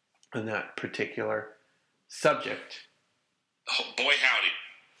on that particular subject. Oh, boy, howdy.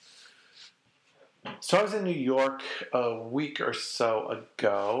 So I was in New York a week or so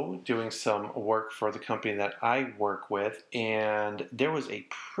ago doing some work for the company that I work with, and there was a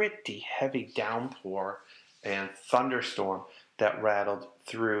pretty heavy downpour and thunderstorm that rattled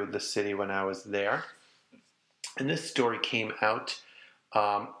through the city when I was there. And this story came out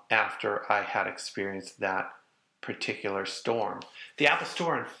after I had experienced that particular storm. The Apple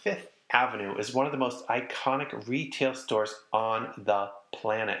Store on Fifth Avenue is one of the most iconic retail stores on the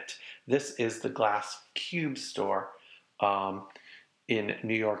planet. This is the Glass Cube store in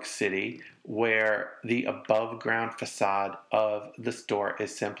New York City, where the above ground facade of the store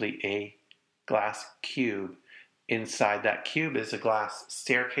is simply a glass cube. Inside that cube is a glass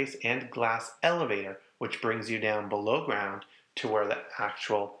staircase and glass elevator, which brings you down below ground to where the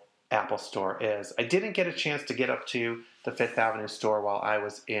actual Apple Store is. I didn't get a chance to get up to the Fifth Avenue store while I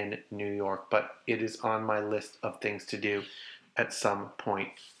was in New York, but it is on my list of things to do at some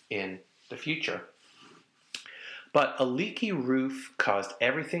point in the future. But a leaky roof caused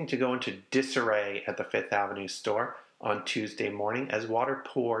everything to go into disarray at the Fifth Avenue store on Tuesday morning as water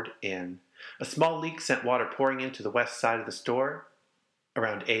poured in. A small leak sent water pouring into the west side of the store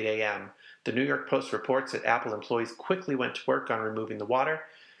around 8 a.m. The New York Post reports that Apple employees quickly went to work on removing the water,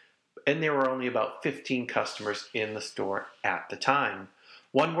 and there were only about 15 customers in the store at the time.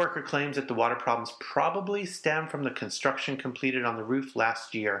 One worker claims that the water problems probably stem from the construction completed on the roof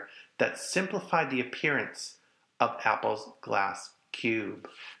last year that simplified the appearance of Apple's glass cube.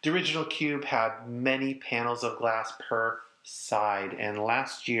 The original cube had many panels of glass per side, and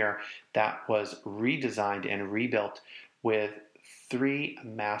last year that was redesigned and rebuilt with 3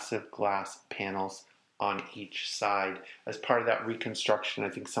 massive glass panels on each side. As part of that reconstruction, I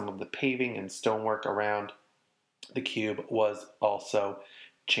think some of the paving and stonework around the cube was also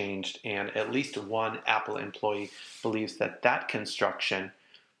changed, and at least one Apple employee believes that that construction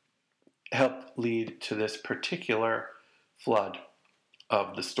helped lead to this particular flood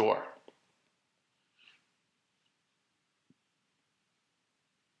of the store.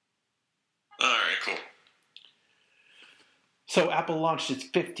 All right, cool. So Apple launched its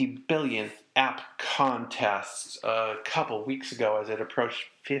 50 billionth app contest a couple weeks ago as it approached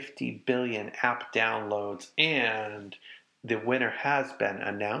 50 billion app downloads, and the winner has been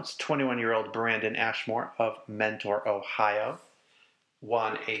announced. 21-year-old Brandon Ashmore of Mentor, Ohio,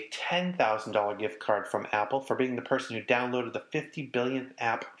 won a $10,000 gift card from Apple for being the person who downloaded the 50 billionth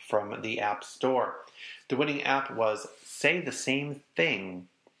app from the App Store. The winning app was Say the Same Thing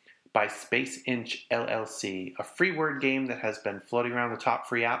by Space Inch LLC, a free word game that has been floating around the top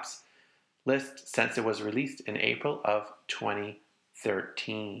free apps list since it was released in April of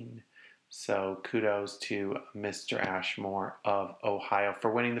 2013. So kudos to Mr. Ashmore of Ohio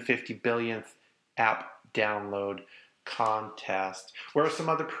for winning the 50 billionth app download contest. Where are some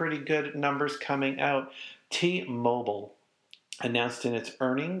other pretty good numbers coming out? T-Mobile announced in its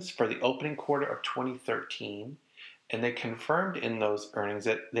earnings for the opening quarter of 2013, and they confirmed in those earnings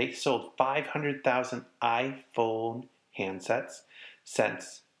that they sold 500,000 iPhone handsets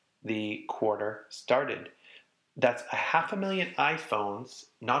since the quarter started. That's 500,000 iPhones,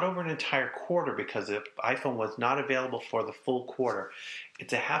 not over an entire quarter because the iPhone was not available for the full quarter.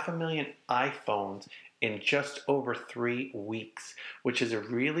 It's 500,000 iPhones in just over 3 weeks, which is a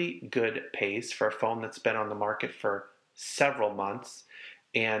really good pace for a phone that's been on the market for several months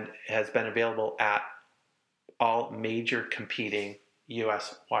and has been available at all major competing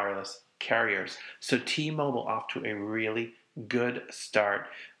U.S. wireless carriers. So T-Mobile off to a really good start,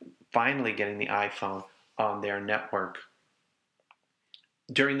 finally getting the iPhone on their network.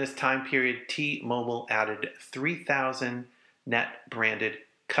 During this time period, T-Mobile added 3,000 net branded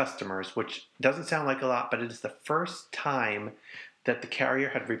customers, which doesn't sound like a lot, but it is the first time that the carrier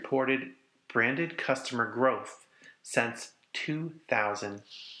had reported branded customer growth since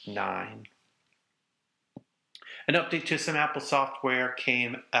 2009. An update to some Apple software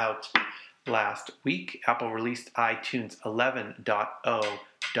came out last week. Apple released iTunes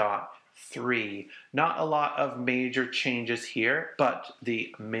 11.0.3. Not a lot of major changes here, but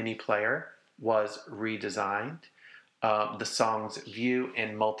the mini player was redesigned. The songs view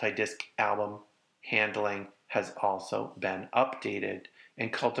and multi-disc album handling has also been updated.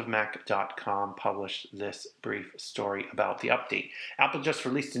 And cultofmac.com published this brief story about the update. Apple just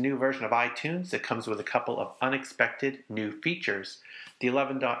released a new version of iTunes that comes with a couple of unexpected new features. The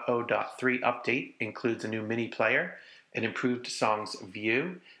 11.0.3 update includes a new mini player, an improved songs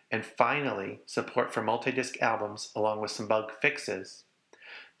view, and finally, support for multi-disc albums along with some bug fixes.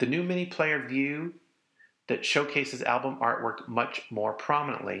 The new mini player view that showcases album artwork much more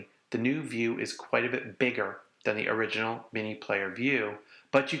prominently. The new view is quite a bit bigger than the original mini player view,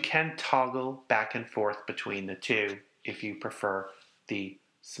 but you can toggle back and forth between the two if you prefer the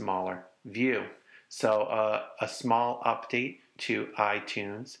smaller view. So a small update to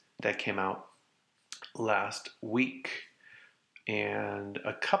iTunes that came out last week. And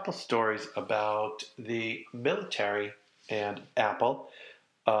a couple stories about the military and Apple.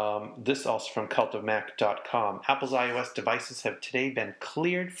 This also from cultofmac.com. Apple's iOS devices have today been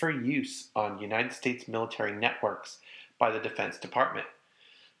cleared for use on United States military networks by the Defense Department,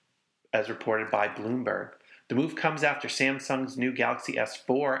 as reported by Bloomberg. The move comes after Samsung's new Galaxy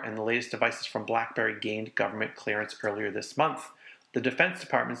S4 and the latest devices from BlackBerry gained government clearance earlier this month. The Defense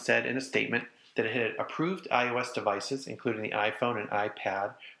Department said in a statement that it had approved iOS devices, including the iPhone and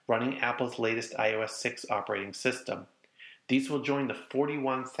iPad, running Apple's latest iOS 6 operating system. These will join the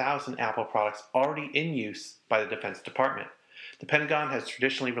 41,000 Apple products already in use by the Defense Department. The Pentagon has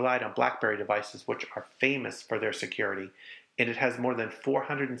traditionally relied on BlackBerry devices, which are famous for their security, and it has more than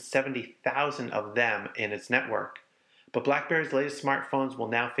 470,000 of them in its network. But BlackBerry's latest smartphones will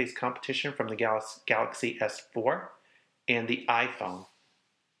now face competition from the Galaxy S4 and the iPhone.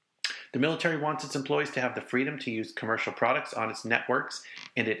 The military wants its employees to have the freedom to use commercial products on its networks,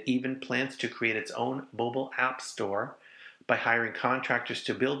 and it even plans to create its own mobile app store by hiring contractors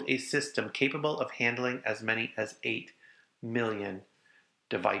to build a system capable of handling as many as 8 million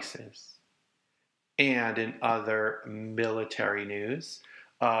devices. And in other military news,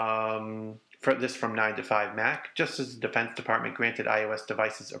 for this from 9to5Mac, just as the Defense Department granted iOS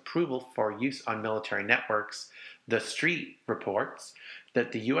devices approval for use on military networks, The Street reports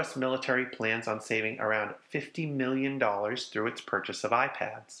that the U.S. military plans on saving around $50 million through its purchase of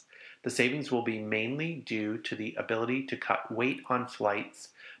iPads. The savings will be mainly due to the ability to cut weight on flights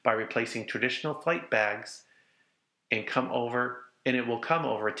by replacing traditional flight bags and it will come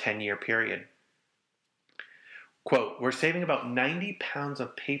over a 10-year period. Quote, we're saving about 90 pounds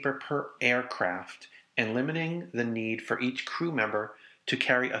of paper per aircraft and limiting the need for each crew member to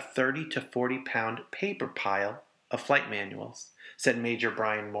carry a 30 to 40 pound paper pile of flight manuals, said Major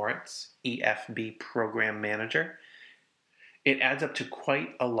Brian Moritz, EFB program manager. It adds up to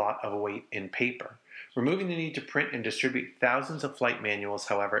quite a lot of weight in paper. Removing the need to print and distribute thousands of flight manuals,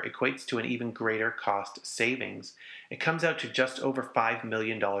 however, equates to an even greater cost savings. It comes out to just over $5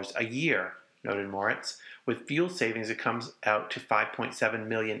 million a year, noted Moritz. With fuel savings, it comes out to $5.7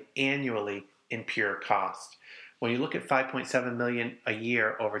 million annually in pure cost. When you look at $5.7 million a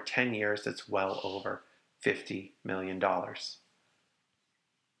year over 10 years, that's well over $50 million.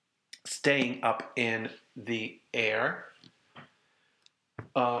 Staying up in the air,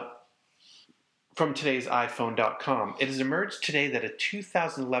 from today's iPhone.com, it has emerged today that a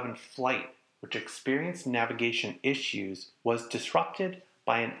 2011 flight which experienced navigation issues was disrupted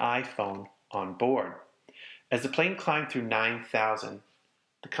by an iPhone on board. As the plane climbed through 9,000,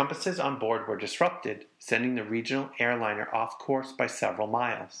 the compasses on board were disrupted, sending the regional airliner off course by several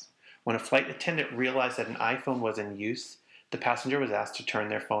miles. When a flight attendant realized that an iPhone was in use, the passenger was asked to turn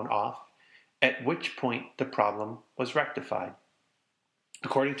their phone off, at which point the problem was rectified.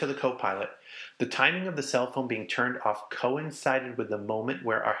 According to the co-pilot, the timing of the cell phone being turned off coincided with the moment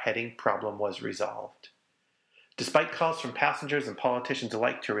where our heading problem was resolved. Despite calls from passengers and politicians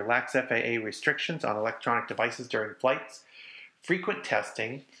alike to relax FAA restrictions on electronic devices during flights, frequent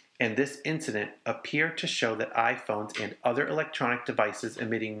testing and this incident appear to show that iPhones and other electronic devices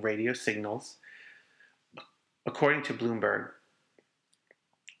emitting radio signals, according to Bloomberg,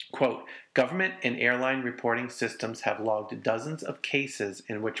 quote, government and airline reporting systems have logged dozens of cases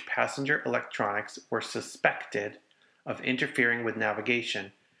in which passenger electronics were suspected of interfering with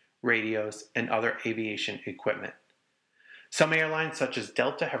navigation, radios, and other aviation equipment. Some airlines, such as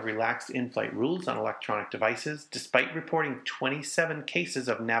Delta, have relaxed in-flight rules on electronic devices, despite reporting 27 cases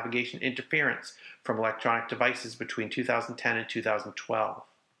of navigation interference from electronic devices between 2010 and 2012.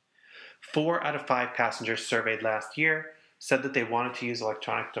 4 out of 5 passengers surveyed last year said that they wanted to use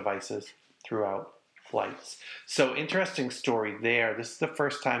electronic devices throughout flights. So, interesting story there. This is the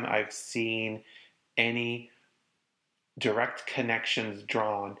first time I've seen any direct connections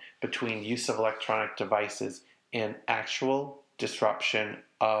drawn between use of electronic devices and actual disruption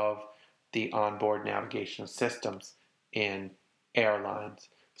of the onboard navigation systems in airlines.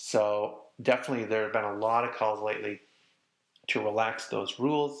 So definitely there have been a lot of calls lately to relax those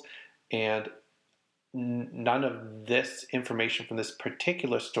rules, and none of this information from this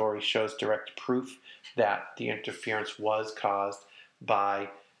particular story shows direct proof that the interference was caused by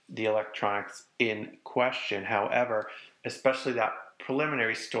the electronics in question. However, especially that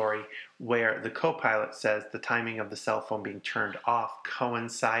preliminary story where the co-pilot says the timing of the cell phone being turned off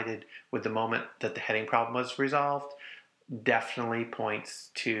coincided with the moment that the heading problem was resolved, definitely points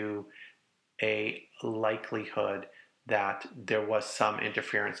to a likelihood that there was some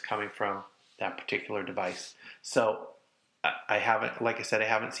interference coming from that particular device. So I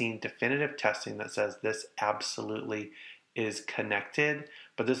haven't seen definitive testing that says this absolutely is connected,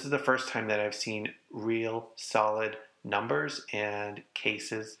 but this is the first time that I've seen real solid numbers and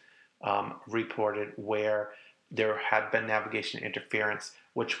cases reported where there had been navigation interference,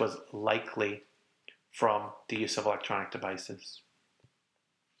 which was likely from the use of electronic devices.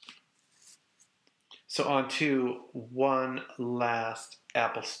 So on to one last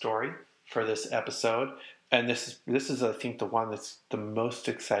Apple story for this episode, and this is I think the one that's the most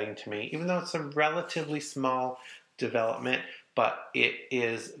exciting to me, even though it's a relatively small development, but it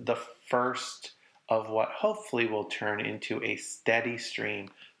is the first of what hopefully will turn into a steady stream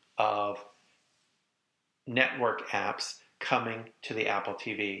of network apps coming to the Apple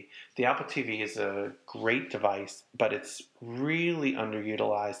TV. The Apple TV is a great device, but it's really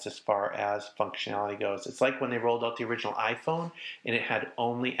underutilized as far as functionality goes. It's like when they rolled out the original iPhone and it had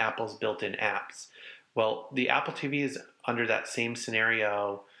only Apple's built-in apps. Well, the Apple TV is under that same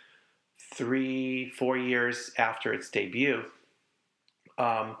scenario 3-4 years after its debut.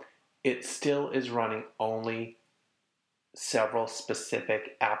 It still is running only several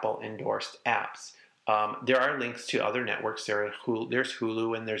specific Apple-endorsed apps. There are links to other networks. There's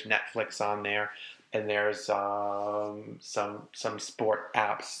Hulu and there's Netflix on there, and there's some sport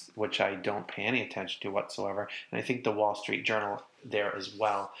apps which I don't pay any attention to whatsoever. And I think the Wall Street Journal there as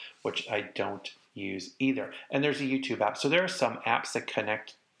well, which I don't use either. And there's a YouTube app. So there are some apps that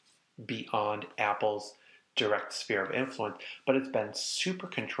connect beyond Apple's direct sphere of influence, but it's been super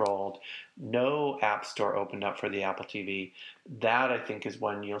controlled. No app store opened up for the Apple TV. That, I think, is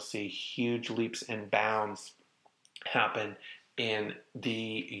when you'll see huge leaps and bounds happen in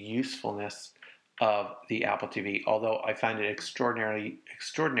the usefulness of the Apple TV, although I find it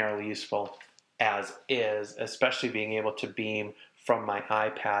extraordinarily useful as is, especially being able to beam from my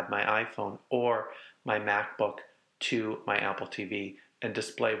iPad, my iPhone, or my MacBook to my Apple TV and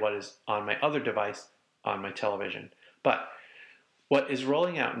display what is on my other device on my television. But what is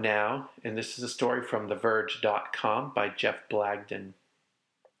rolling out now, and this is a story from TheVerge.com by Jeff Blagden,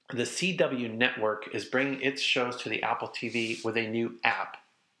 the CW network is bringing its shows to the Apple TV with a new app,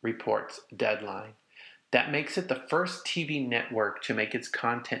 reports Deadline. That makes it the first TV network to make its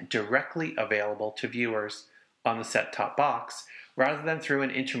content directly available to viewers on the set-top box, rather than through an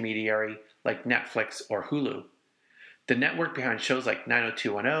intermediary like Netflix or Hulu. The network behind shows like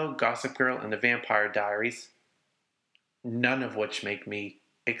 90210, Gossip Girl, and The Vampire Diaries, none of which make me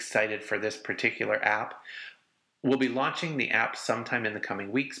excited for this particular app, will be launching the app sometime in the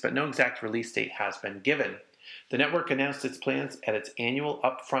coming weeks, but no exact release date has been given. The network announced its plans at its annual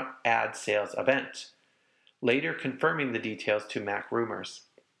upfront ad sales event, later confirming the details to MacRumors.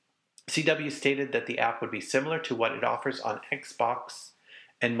 CW stated that the app would be similar to what it offers on Xbox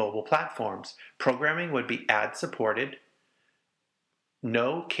and mobile platforms. Programming would be ad-supported.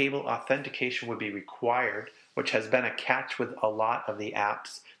 No cable authentication would be required, which has been a catch with a lot of the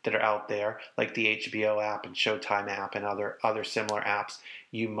apps that are out there, like the HBO app and Showtime app and other similar apps.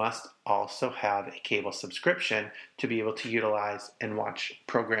 You must also have a cable subscription to be able to utilize and watch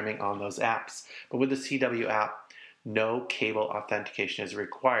programming on those apps. But with the CW app, no cable authentication is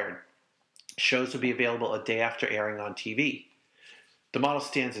required. Shows will be available a day after airing on TV. The model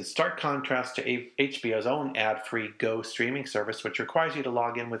stands in stark contrast to HBO's own ad-free Go streaming service, which requires you to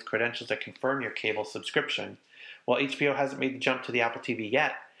log in with credentials that confirm your cable subscription. While HBO hasn't made the jump to the Apple TV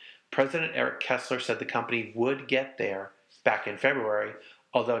yet, President Eric Kessler said the company would get there back in February,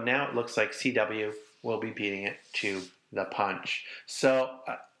 although now it looks like CW will be beating it to the punch. So,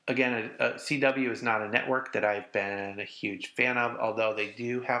 again, CW is not a network that I've been a huge fan of, although they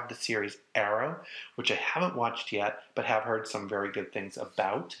do have the series Arrow, which I haven't watched yet, but have heard some very good things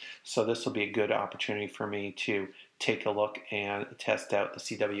about. So this will be a good opportunity for me to take a look and test out the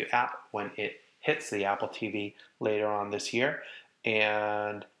CW app when it hits the Apple TV later on this year,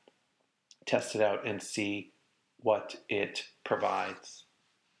 and test it out and see what it provides.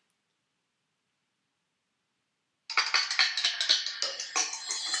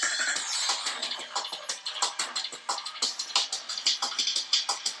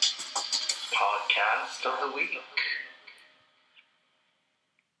 Podcast of the week.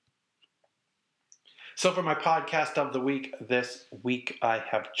 So for my podcast of the week, this week I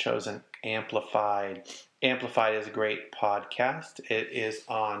have chosen Amplified. Amplified is a great podcast. It is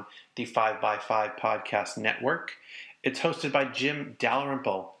on the 5x5 Podcast Network. It's hosted by Jim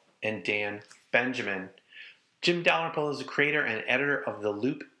Dalrymple and Dan Benjamin. Jim Dalrymple is the creator and editor of the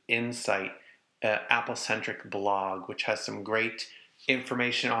Loop Insight, Apple-centric blog, which has some great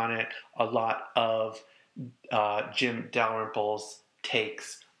information on it, a lot of Jim Dalrymple's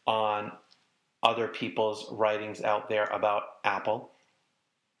takes on other people's writings out there about Apple.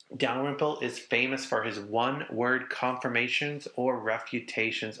 Dalrymple is famous for his one-word confirmations or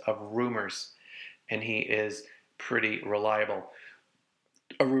refutations of rumors, and he is pretty reliable.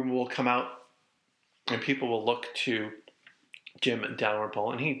 A rumor will come out, and people will look to Jim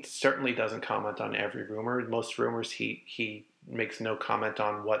Dalrymple, and he certainly doesn't comment on every rumor. Most rumors he makes no comment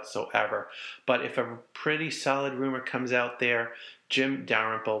on whatsoever. But if a pretty solid rumor comes out there, Jim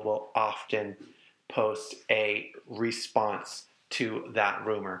Dalrymple will often post a response to that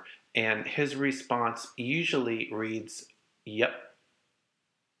rumor. And his response usually reads, yep,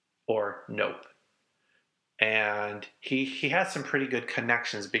 or nope. And he has some pretty good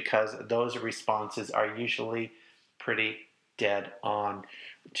connections because those responses are usually pretty dead on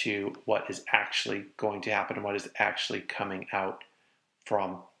to what is actually going to happen and what is actually coming out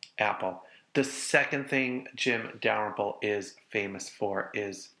from Apple. The second thing Jim Dalrymple is famous for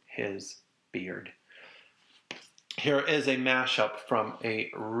is his beard. Here is a mashup from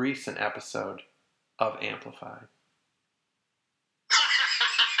a recent episode of Amplified.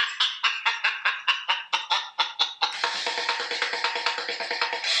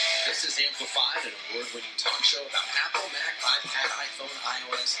 This is Amplified, an award-winning talk show about Apple, Mac, iPad, iPhone,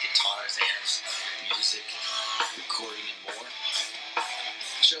 iOS, guitars, amps, music, recording, and more.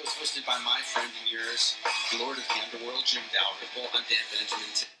 The show is hosted by my friend and yours, the Lord of the Underworld, Jim Dalrymple. I'm Dan Benjamin.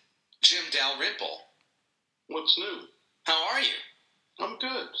 Jim Dalrymple. What's new? How are you? I'm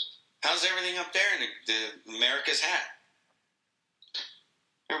good. How's everything up there in the America's hat?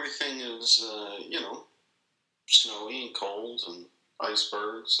 Everything is, snowy and cold and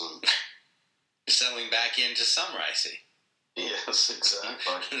icebergs and... Settling back into summer, I see. Yes,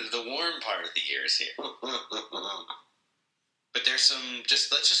 exactly. The warm part of the year is here. But there's some,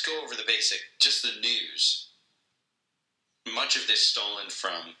 let's just go over the basic, just the news. Much of this stolen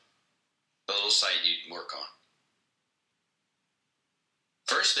from the little site you work on.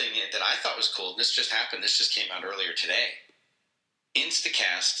 First thing that I thought was cool, this just happened, this just came out earlier today.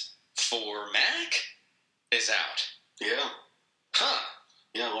 Instacast for Mac is out. Yeah. Huh.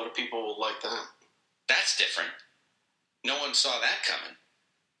 Yeah, a lot of people will like that. That's different. No one saw that coming.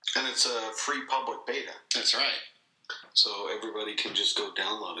 And it's a free public beta. That's right. So everybody can just go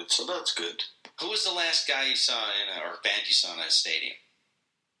download it. So that's good. Who was the last guy you saw or band you saw in a stadium?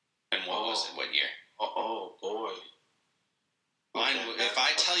 And what was it? What year? Oh, boy. Mine. If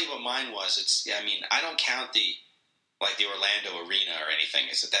I tell you what mine was, I don't count the Orlando Arena or anything.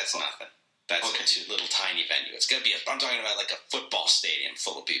 That's nothing. That's a little tiny venue. It's gonna be. I'm talking about like a football stadium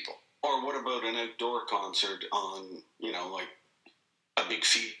full of people. Or what about an outdoor concert on, like a big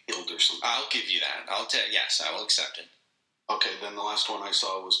field or something? I'll give you that. Yes, I will accept it. Okay, then the last one I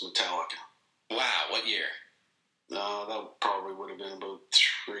saw was Metallica. Wow, what year? That probably would have been about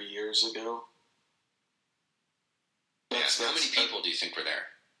 3 years ago. How many people do you think were there?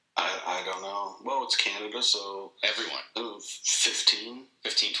 I don't know. Well, it's Canada, so... Everyone. 15.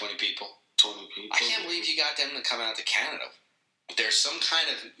 15, 20 people. 20 people. I can't believe you got them to come out to Canada. There's some kind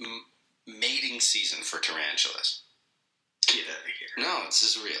of mating season for tarantulas. Get out of here. No, this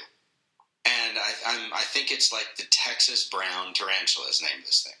is real. And I think it's like the Texas brown tarantula is named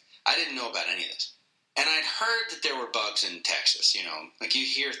this thing. I didn't know about any of this. And I'd heard that there were bugs in Texas, like you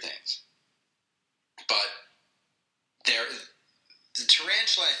hear things. But the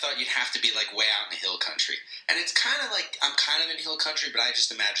tarantula, I thought you'd have to be like way out in the hill country. And it's kind of like, I'm kind of in hill country, but I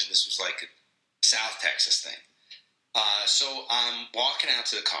just imagined this was like a South Texas thing. So I'm walking out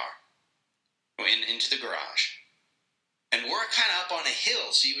to the car, into the garage. And we're kind of up on a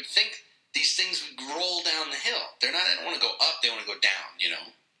hill, so you would think these things would roll down the hill. They don't want to go up, they want to go down,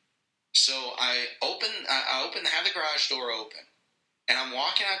 So I have the garage door open, and I'm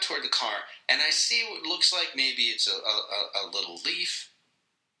walking out toward the car, and I see what looks like maybe it's a little leaf,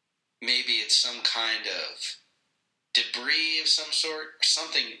 maybe it's some kind of debris of some sort, or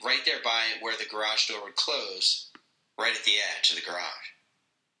something right there by where the garage door would close, right at the edge of the garage.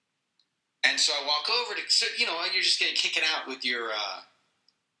 And so I walk over to, you're just going to kick it out with your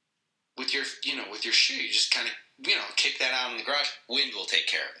shoe. You just kind of, kick that out in the garage. Wind will take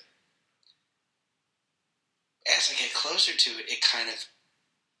care of it. As I get closer to it, it kind of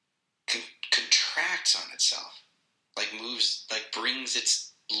contracts on itself. Like moves, like brings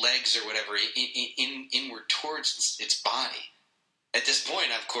its legs or whatever inward towards its body. At this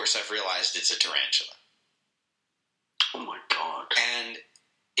point, of course, I've realized it's a tarantula. Oh my God. And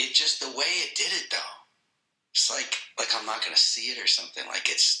it just, the way it did it, though, it's like I'm not going to see it or something.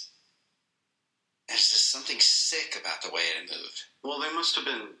 There's just something sick about the way it moved. Well, they must have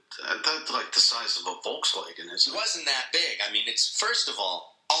been like the size of a Volkswagen, isn't it? It wasn't that big. It's, first of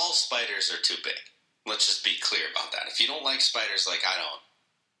all spiders are too big. Let's just be clear about that. If you don't like spiders like I don't,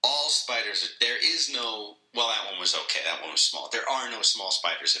 all spiders, there is no, well, that one was okay. That one was small. There are no small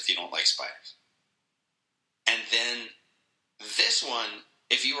spiders if you don't like spiders. And then this one,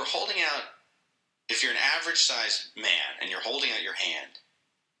 if you were holding out, if you're an average sized man and you're holding out your hand,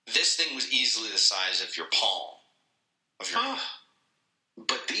 this thing was easily the size of your palm.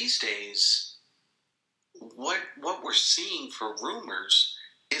 But these days, what we're seeing for rumors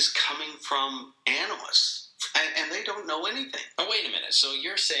is coming from analysts, and they don't know anything. Oh, wait a minute. So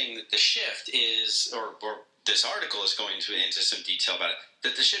you're saying that the shift is, or this article is going into some detail about it,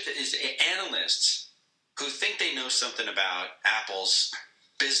 that the shift is analysts who think they know something about Apple's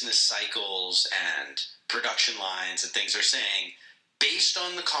business cycles and production lines and things are saying, based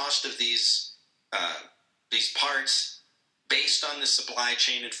on the cost of these parts, based on the supply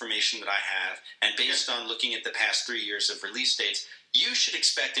chain information that I have, and based on looking at the past 3 years of release dates, you should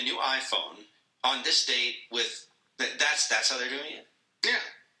expect a new iPhone on this date with... That's how they're doing it?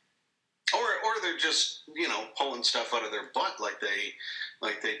 Yeah. Or they're just, pulling stuff out of their butt like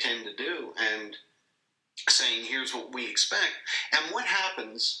they tend to do, and saying, here's what we expect. And what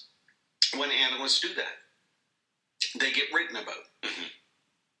happens when analysts do that? They get written about.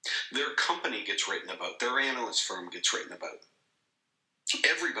 Mm-hmm. Their company gets written about. Their analyst firm gets written about.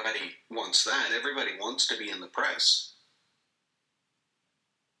 Everybody wants that. Everybody wants to be in the press.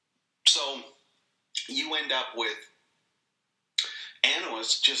 you end up with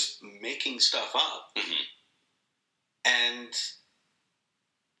analysts just making stuff up. Mm-hmm. And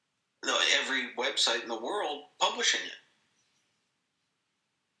every website in the world publishing it.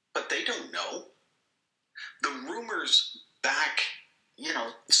 But they don't know. The rumors back,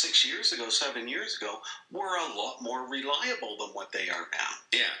 6 years ago, 7 years ago, were a lot more reliable than what they are now.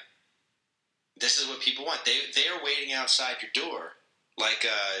 Yeah. This is what people want. They are waiting outside your door, like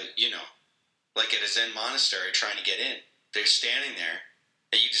like at a Zen monastery trying to get in. They're standing there,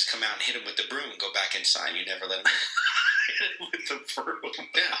 and you just come out and hit them with the broom and go back inside. You never let them in. With the broom.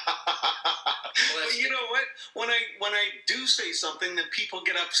 Yeah. But you know what? When I do say something, then people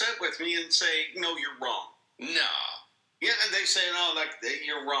get upset with me and say, "No, you're wrong." No. Yeah, and they say, "No,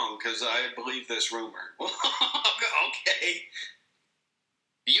 you're wrong because I believe this rumor." Okay.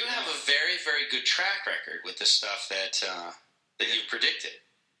 You have a very, very good track record with the stuff that you predicted.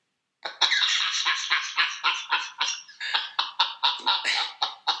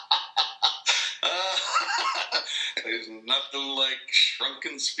 There's nothing like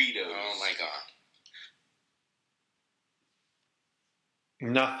shrunken Speedos. Oh my God.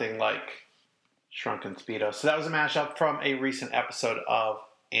 Nothing like Shrunken Speedo. So that was a mashup from a recent episode of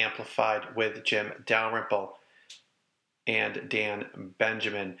Amplified with Jim Dalrymple and Dan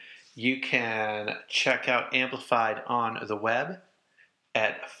Benjamin. You can check out Amplified on the web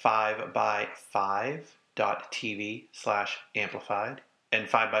at 5by5.tv/amplified. And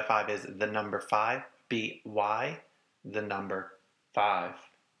 5by5 is the number 5, BY, the number 5.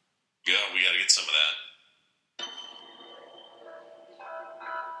 Yeah, we got to get some of that.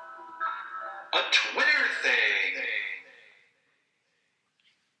 A Twitter thing.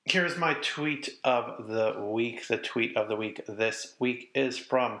 Here's my tweet of the week. The tweet of the week this week is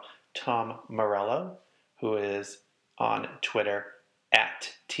from Tom Morello, who is on Twitter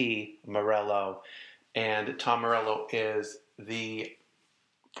at @TMorello. And Tom Morello is the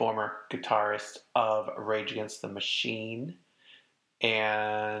former guitarist of Rage Against the Machine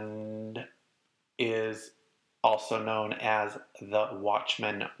and is also known as the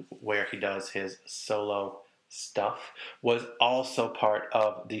Watchman, where he does his solo stuff. Was also part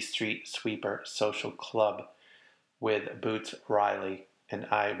of the Street Sweeper Social Club with Boots Riley, and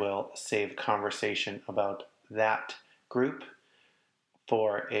I will save conversation about that group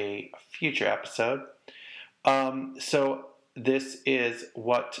for a future episode. So this is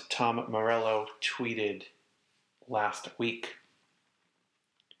what Tom Morello tweeted last week.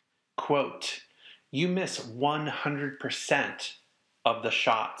 Quote, "You miss 100% of the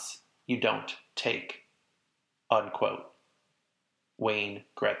shots you don't take." Unquote. Wayne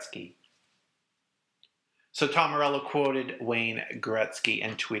Gretzky. So Tom Morello quoted Wayne Gretzky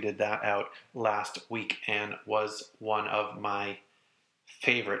and tweeted that out last week and was one of my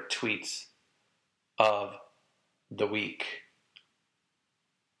favorite tweets of the week.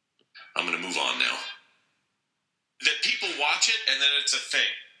 I'm going to move on now. That people watch it and then it's a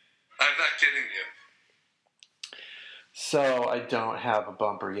thing. I'm not kidding you. So I don't have a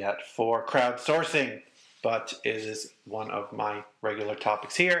bumper yet for crowdsourcing, but it is one of my regular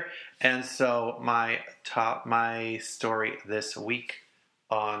topics here. And so my story this week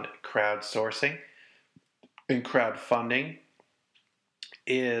on crowdsourcing and crowdfunding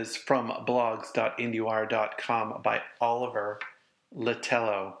is from blogs.indiewire.com by Oliver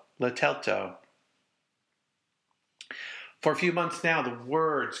Litelto. For a few months now, the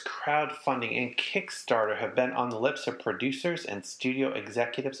words crowdfunding and Kickstarter have been on the lips of producers and studio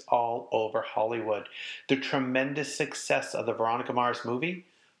executives all over Hollywood. The tremendous success of the Veronica Mars movie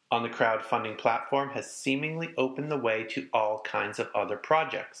on the crowdfunding platform has seemingly opened the way to all kinds of other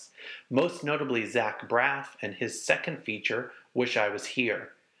projects, most notably Zach Braff and his second feature, Wish I Was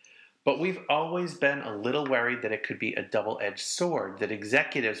Here. But we've always been a little worried that it could be a double-edged sword, that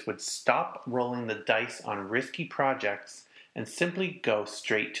executives would stop rolling the dice on risky projects and simply go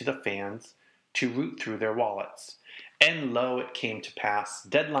straight to the fans to root through their wallets. And lo, it came to pass.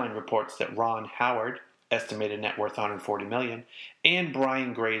 Deadline reports that Ron Howard, estimated net worth $140 million, and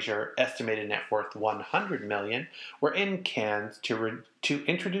Brian Grazer, estimated net worth $100 million, were in Cannes to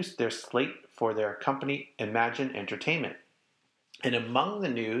introduce their slate for their company Imagine Entertainment. And among the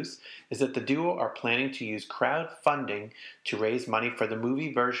news is that the duo are planning to use crowdfunding to raise money for the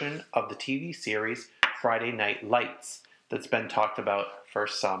movie version of the TV series Friday Night Lights that's been talked about for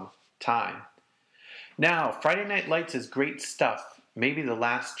some time. Now, Friday Night Lights is great stuff, maybe the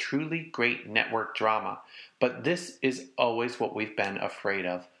last truly great network drama, but this is always what we've been afraid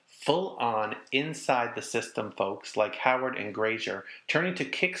of. Full-on, inside-the-system folks like Howard and Grazer turning to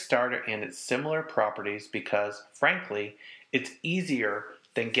Kickstarter and its similar properties because, frankly, it's easier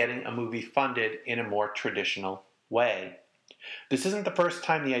than getting a movie funded in a more traditional way. This isn't the first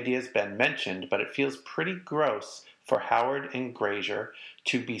time the idea has been mentioned, but it feels pretty gross for Howard and Grazer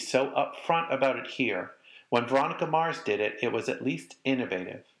to be so upfront about it here. When Veronica Mars did it, it was at least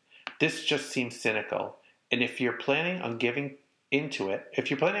innovative. This just seems cynical. And if you're planning on giving to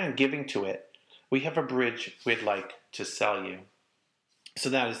it, we have a bridge we'd like to sell you. So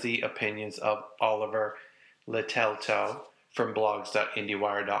that is the opinions of Oliver Litelto from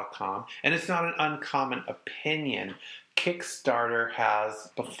blogs.indiewire.com. And it's not an uncommon opinion. Kickstarter has,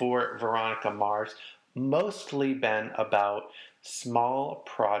 before Veronica Mars, mostly been about small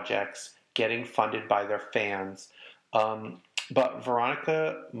projects getting funded by their fans. But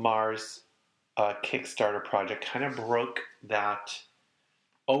Veronica Mars' Kickstarter project kind of broke that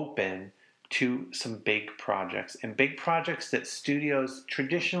open to some big projects, and big projects that studios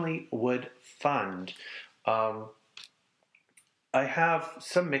traditionally would fund. I have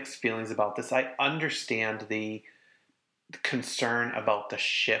some mixed feelings about this. I understand the concern about the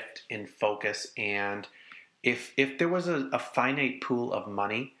shift in focus, and if there was a finite pool of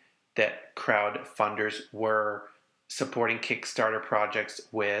money that crowdfunders were supporting Kickstarter projects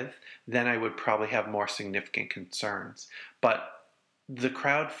with, then I would probably have more significant concerns. But the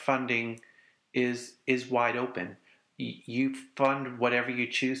crowdfunding is wide open. You fund whatever you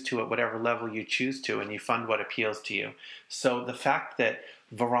choose to at whatever level you choose to, and you fund what appeals to you. So the fact that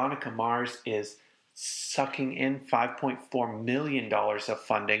Veronica Mars is sucking in $5.4 million of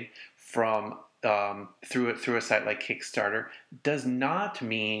funding from through a site like Kickstarter does not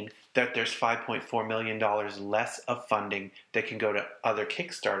mean that there's $5.4 million less of funding that can go to other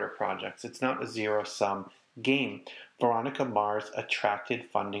Kickstarter projects. It's not a zero-sum game. Veronica Mars attracted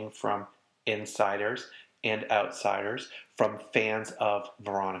funding from insiders and outsiders, from fans of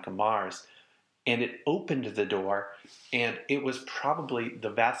Veronica Mars. And it opened the door, and it was probably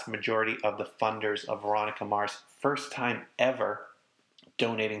the vast majority of the funders of Veronica Mars' first time ever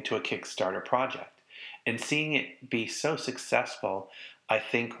donating to a Kickstarter project. And seeing it be so successful, I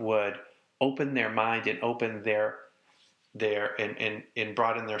think would open their mind and open and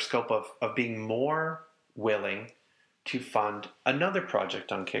broaden their scope of being more willing to fund another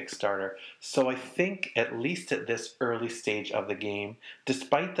project on Kickstarter. So I think, at least at this early stage of the game,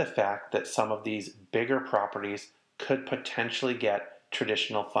 despite the fact that some of these bigger properties could potentially get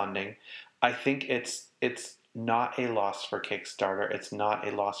traditional funding, I think it's not a loss for Kickstarter. It's not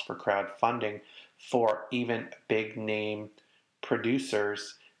a loss for crowdfunding for even big name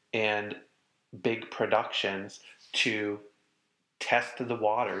producers and big productions to test the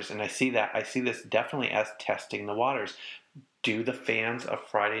waters. And I see this definitely as testing the waters. Do the fans of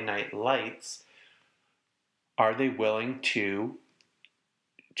Friday Night Lights, are they willing to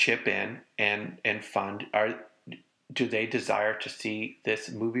chip in and fund? Do they desire to see this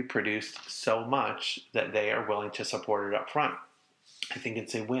movie produced so much that they are willing to support it up front? I think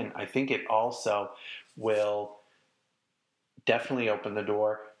it's a win. I think it also will definitely open the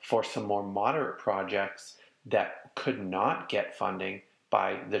door for some more moderate projects that could not get funding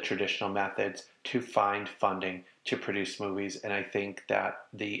by the traditional methods to find funding to produce movies. And I think that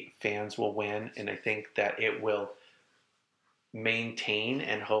the fans will win, and I think that it will maintain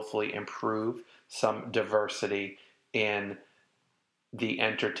and hopefully improve some diversity in the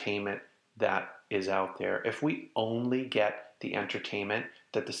entertainment that is out there. If we only get the entertainment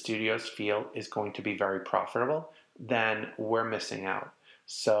that the studios feel is going to be very profitable, then we're missing out.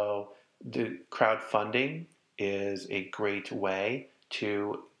 So the crowdfunding is a great way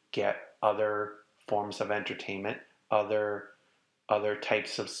to get other forms of entertainment, other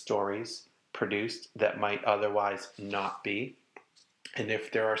types of stories produced that might otherwise not be. And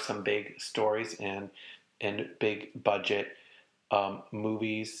if there are some big stories and big budget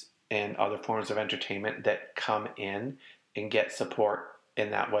movies and other forms of entertainment that come in and get support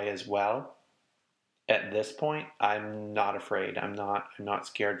in that way as well, at this point, I'm not afraid. I'm not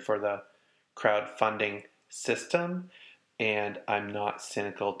scared for the crowdfunding system, and I'm not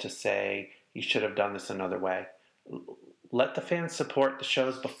cynical to say you should have done this another way. Let the fans support the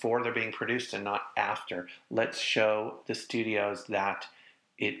shows before they're being produced and not after. Let's show the studios that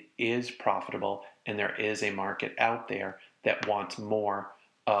it is profitable and there is a market out there that wants more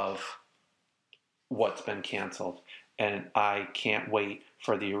of what's been canceled. And I can't wait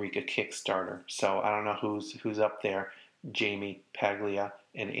for the Eureka Kickstarter. So I don't know who's up there, Jamie Paglia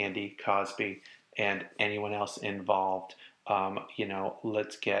and Andy Cosby and anyone else involved.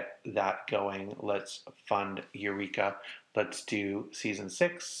 Let's get that going. Let's fund Eureka. Let's do season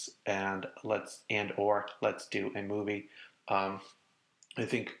 6 and let's do a movie. I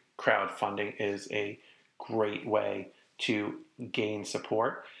think crowdfunding is a great way to gain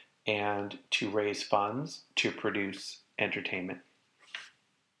support and to raise funds to produce entertainment.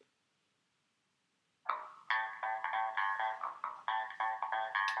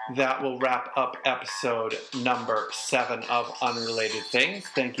 That will wrap up episode number 7 of Unrelated Things.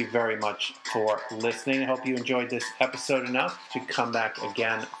 Thank you very much for listening. I hope you enjoyed this episode enough to come back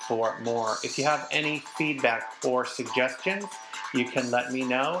again for more. If you have any feedback or suggestions, you can let me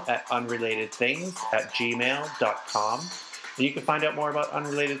know at unrelatedthings@gmail.com. And you can find out more about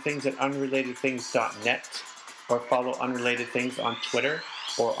Unrelated Things at unrelatedthings.net or follow Unrelated Things on Twitter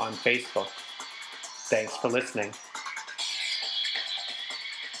or on Facebook. Thanks for listening.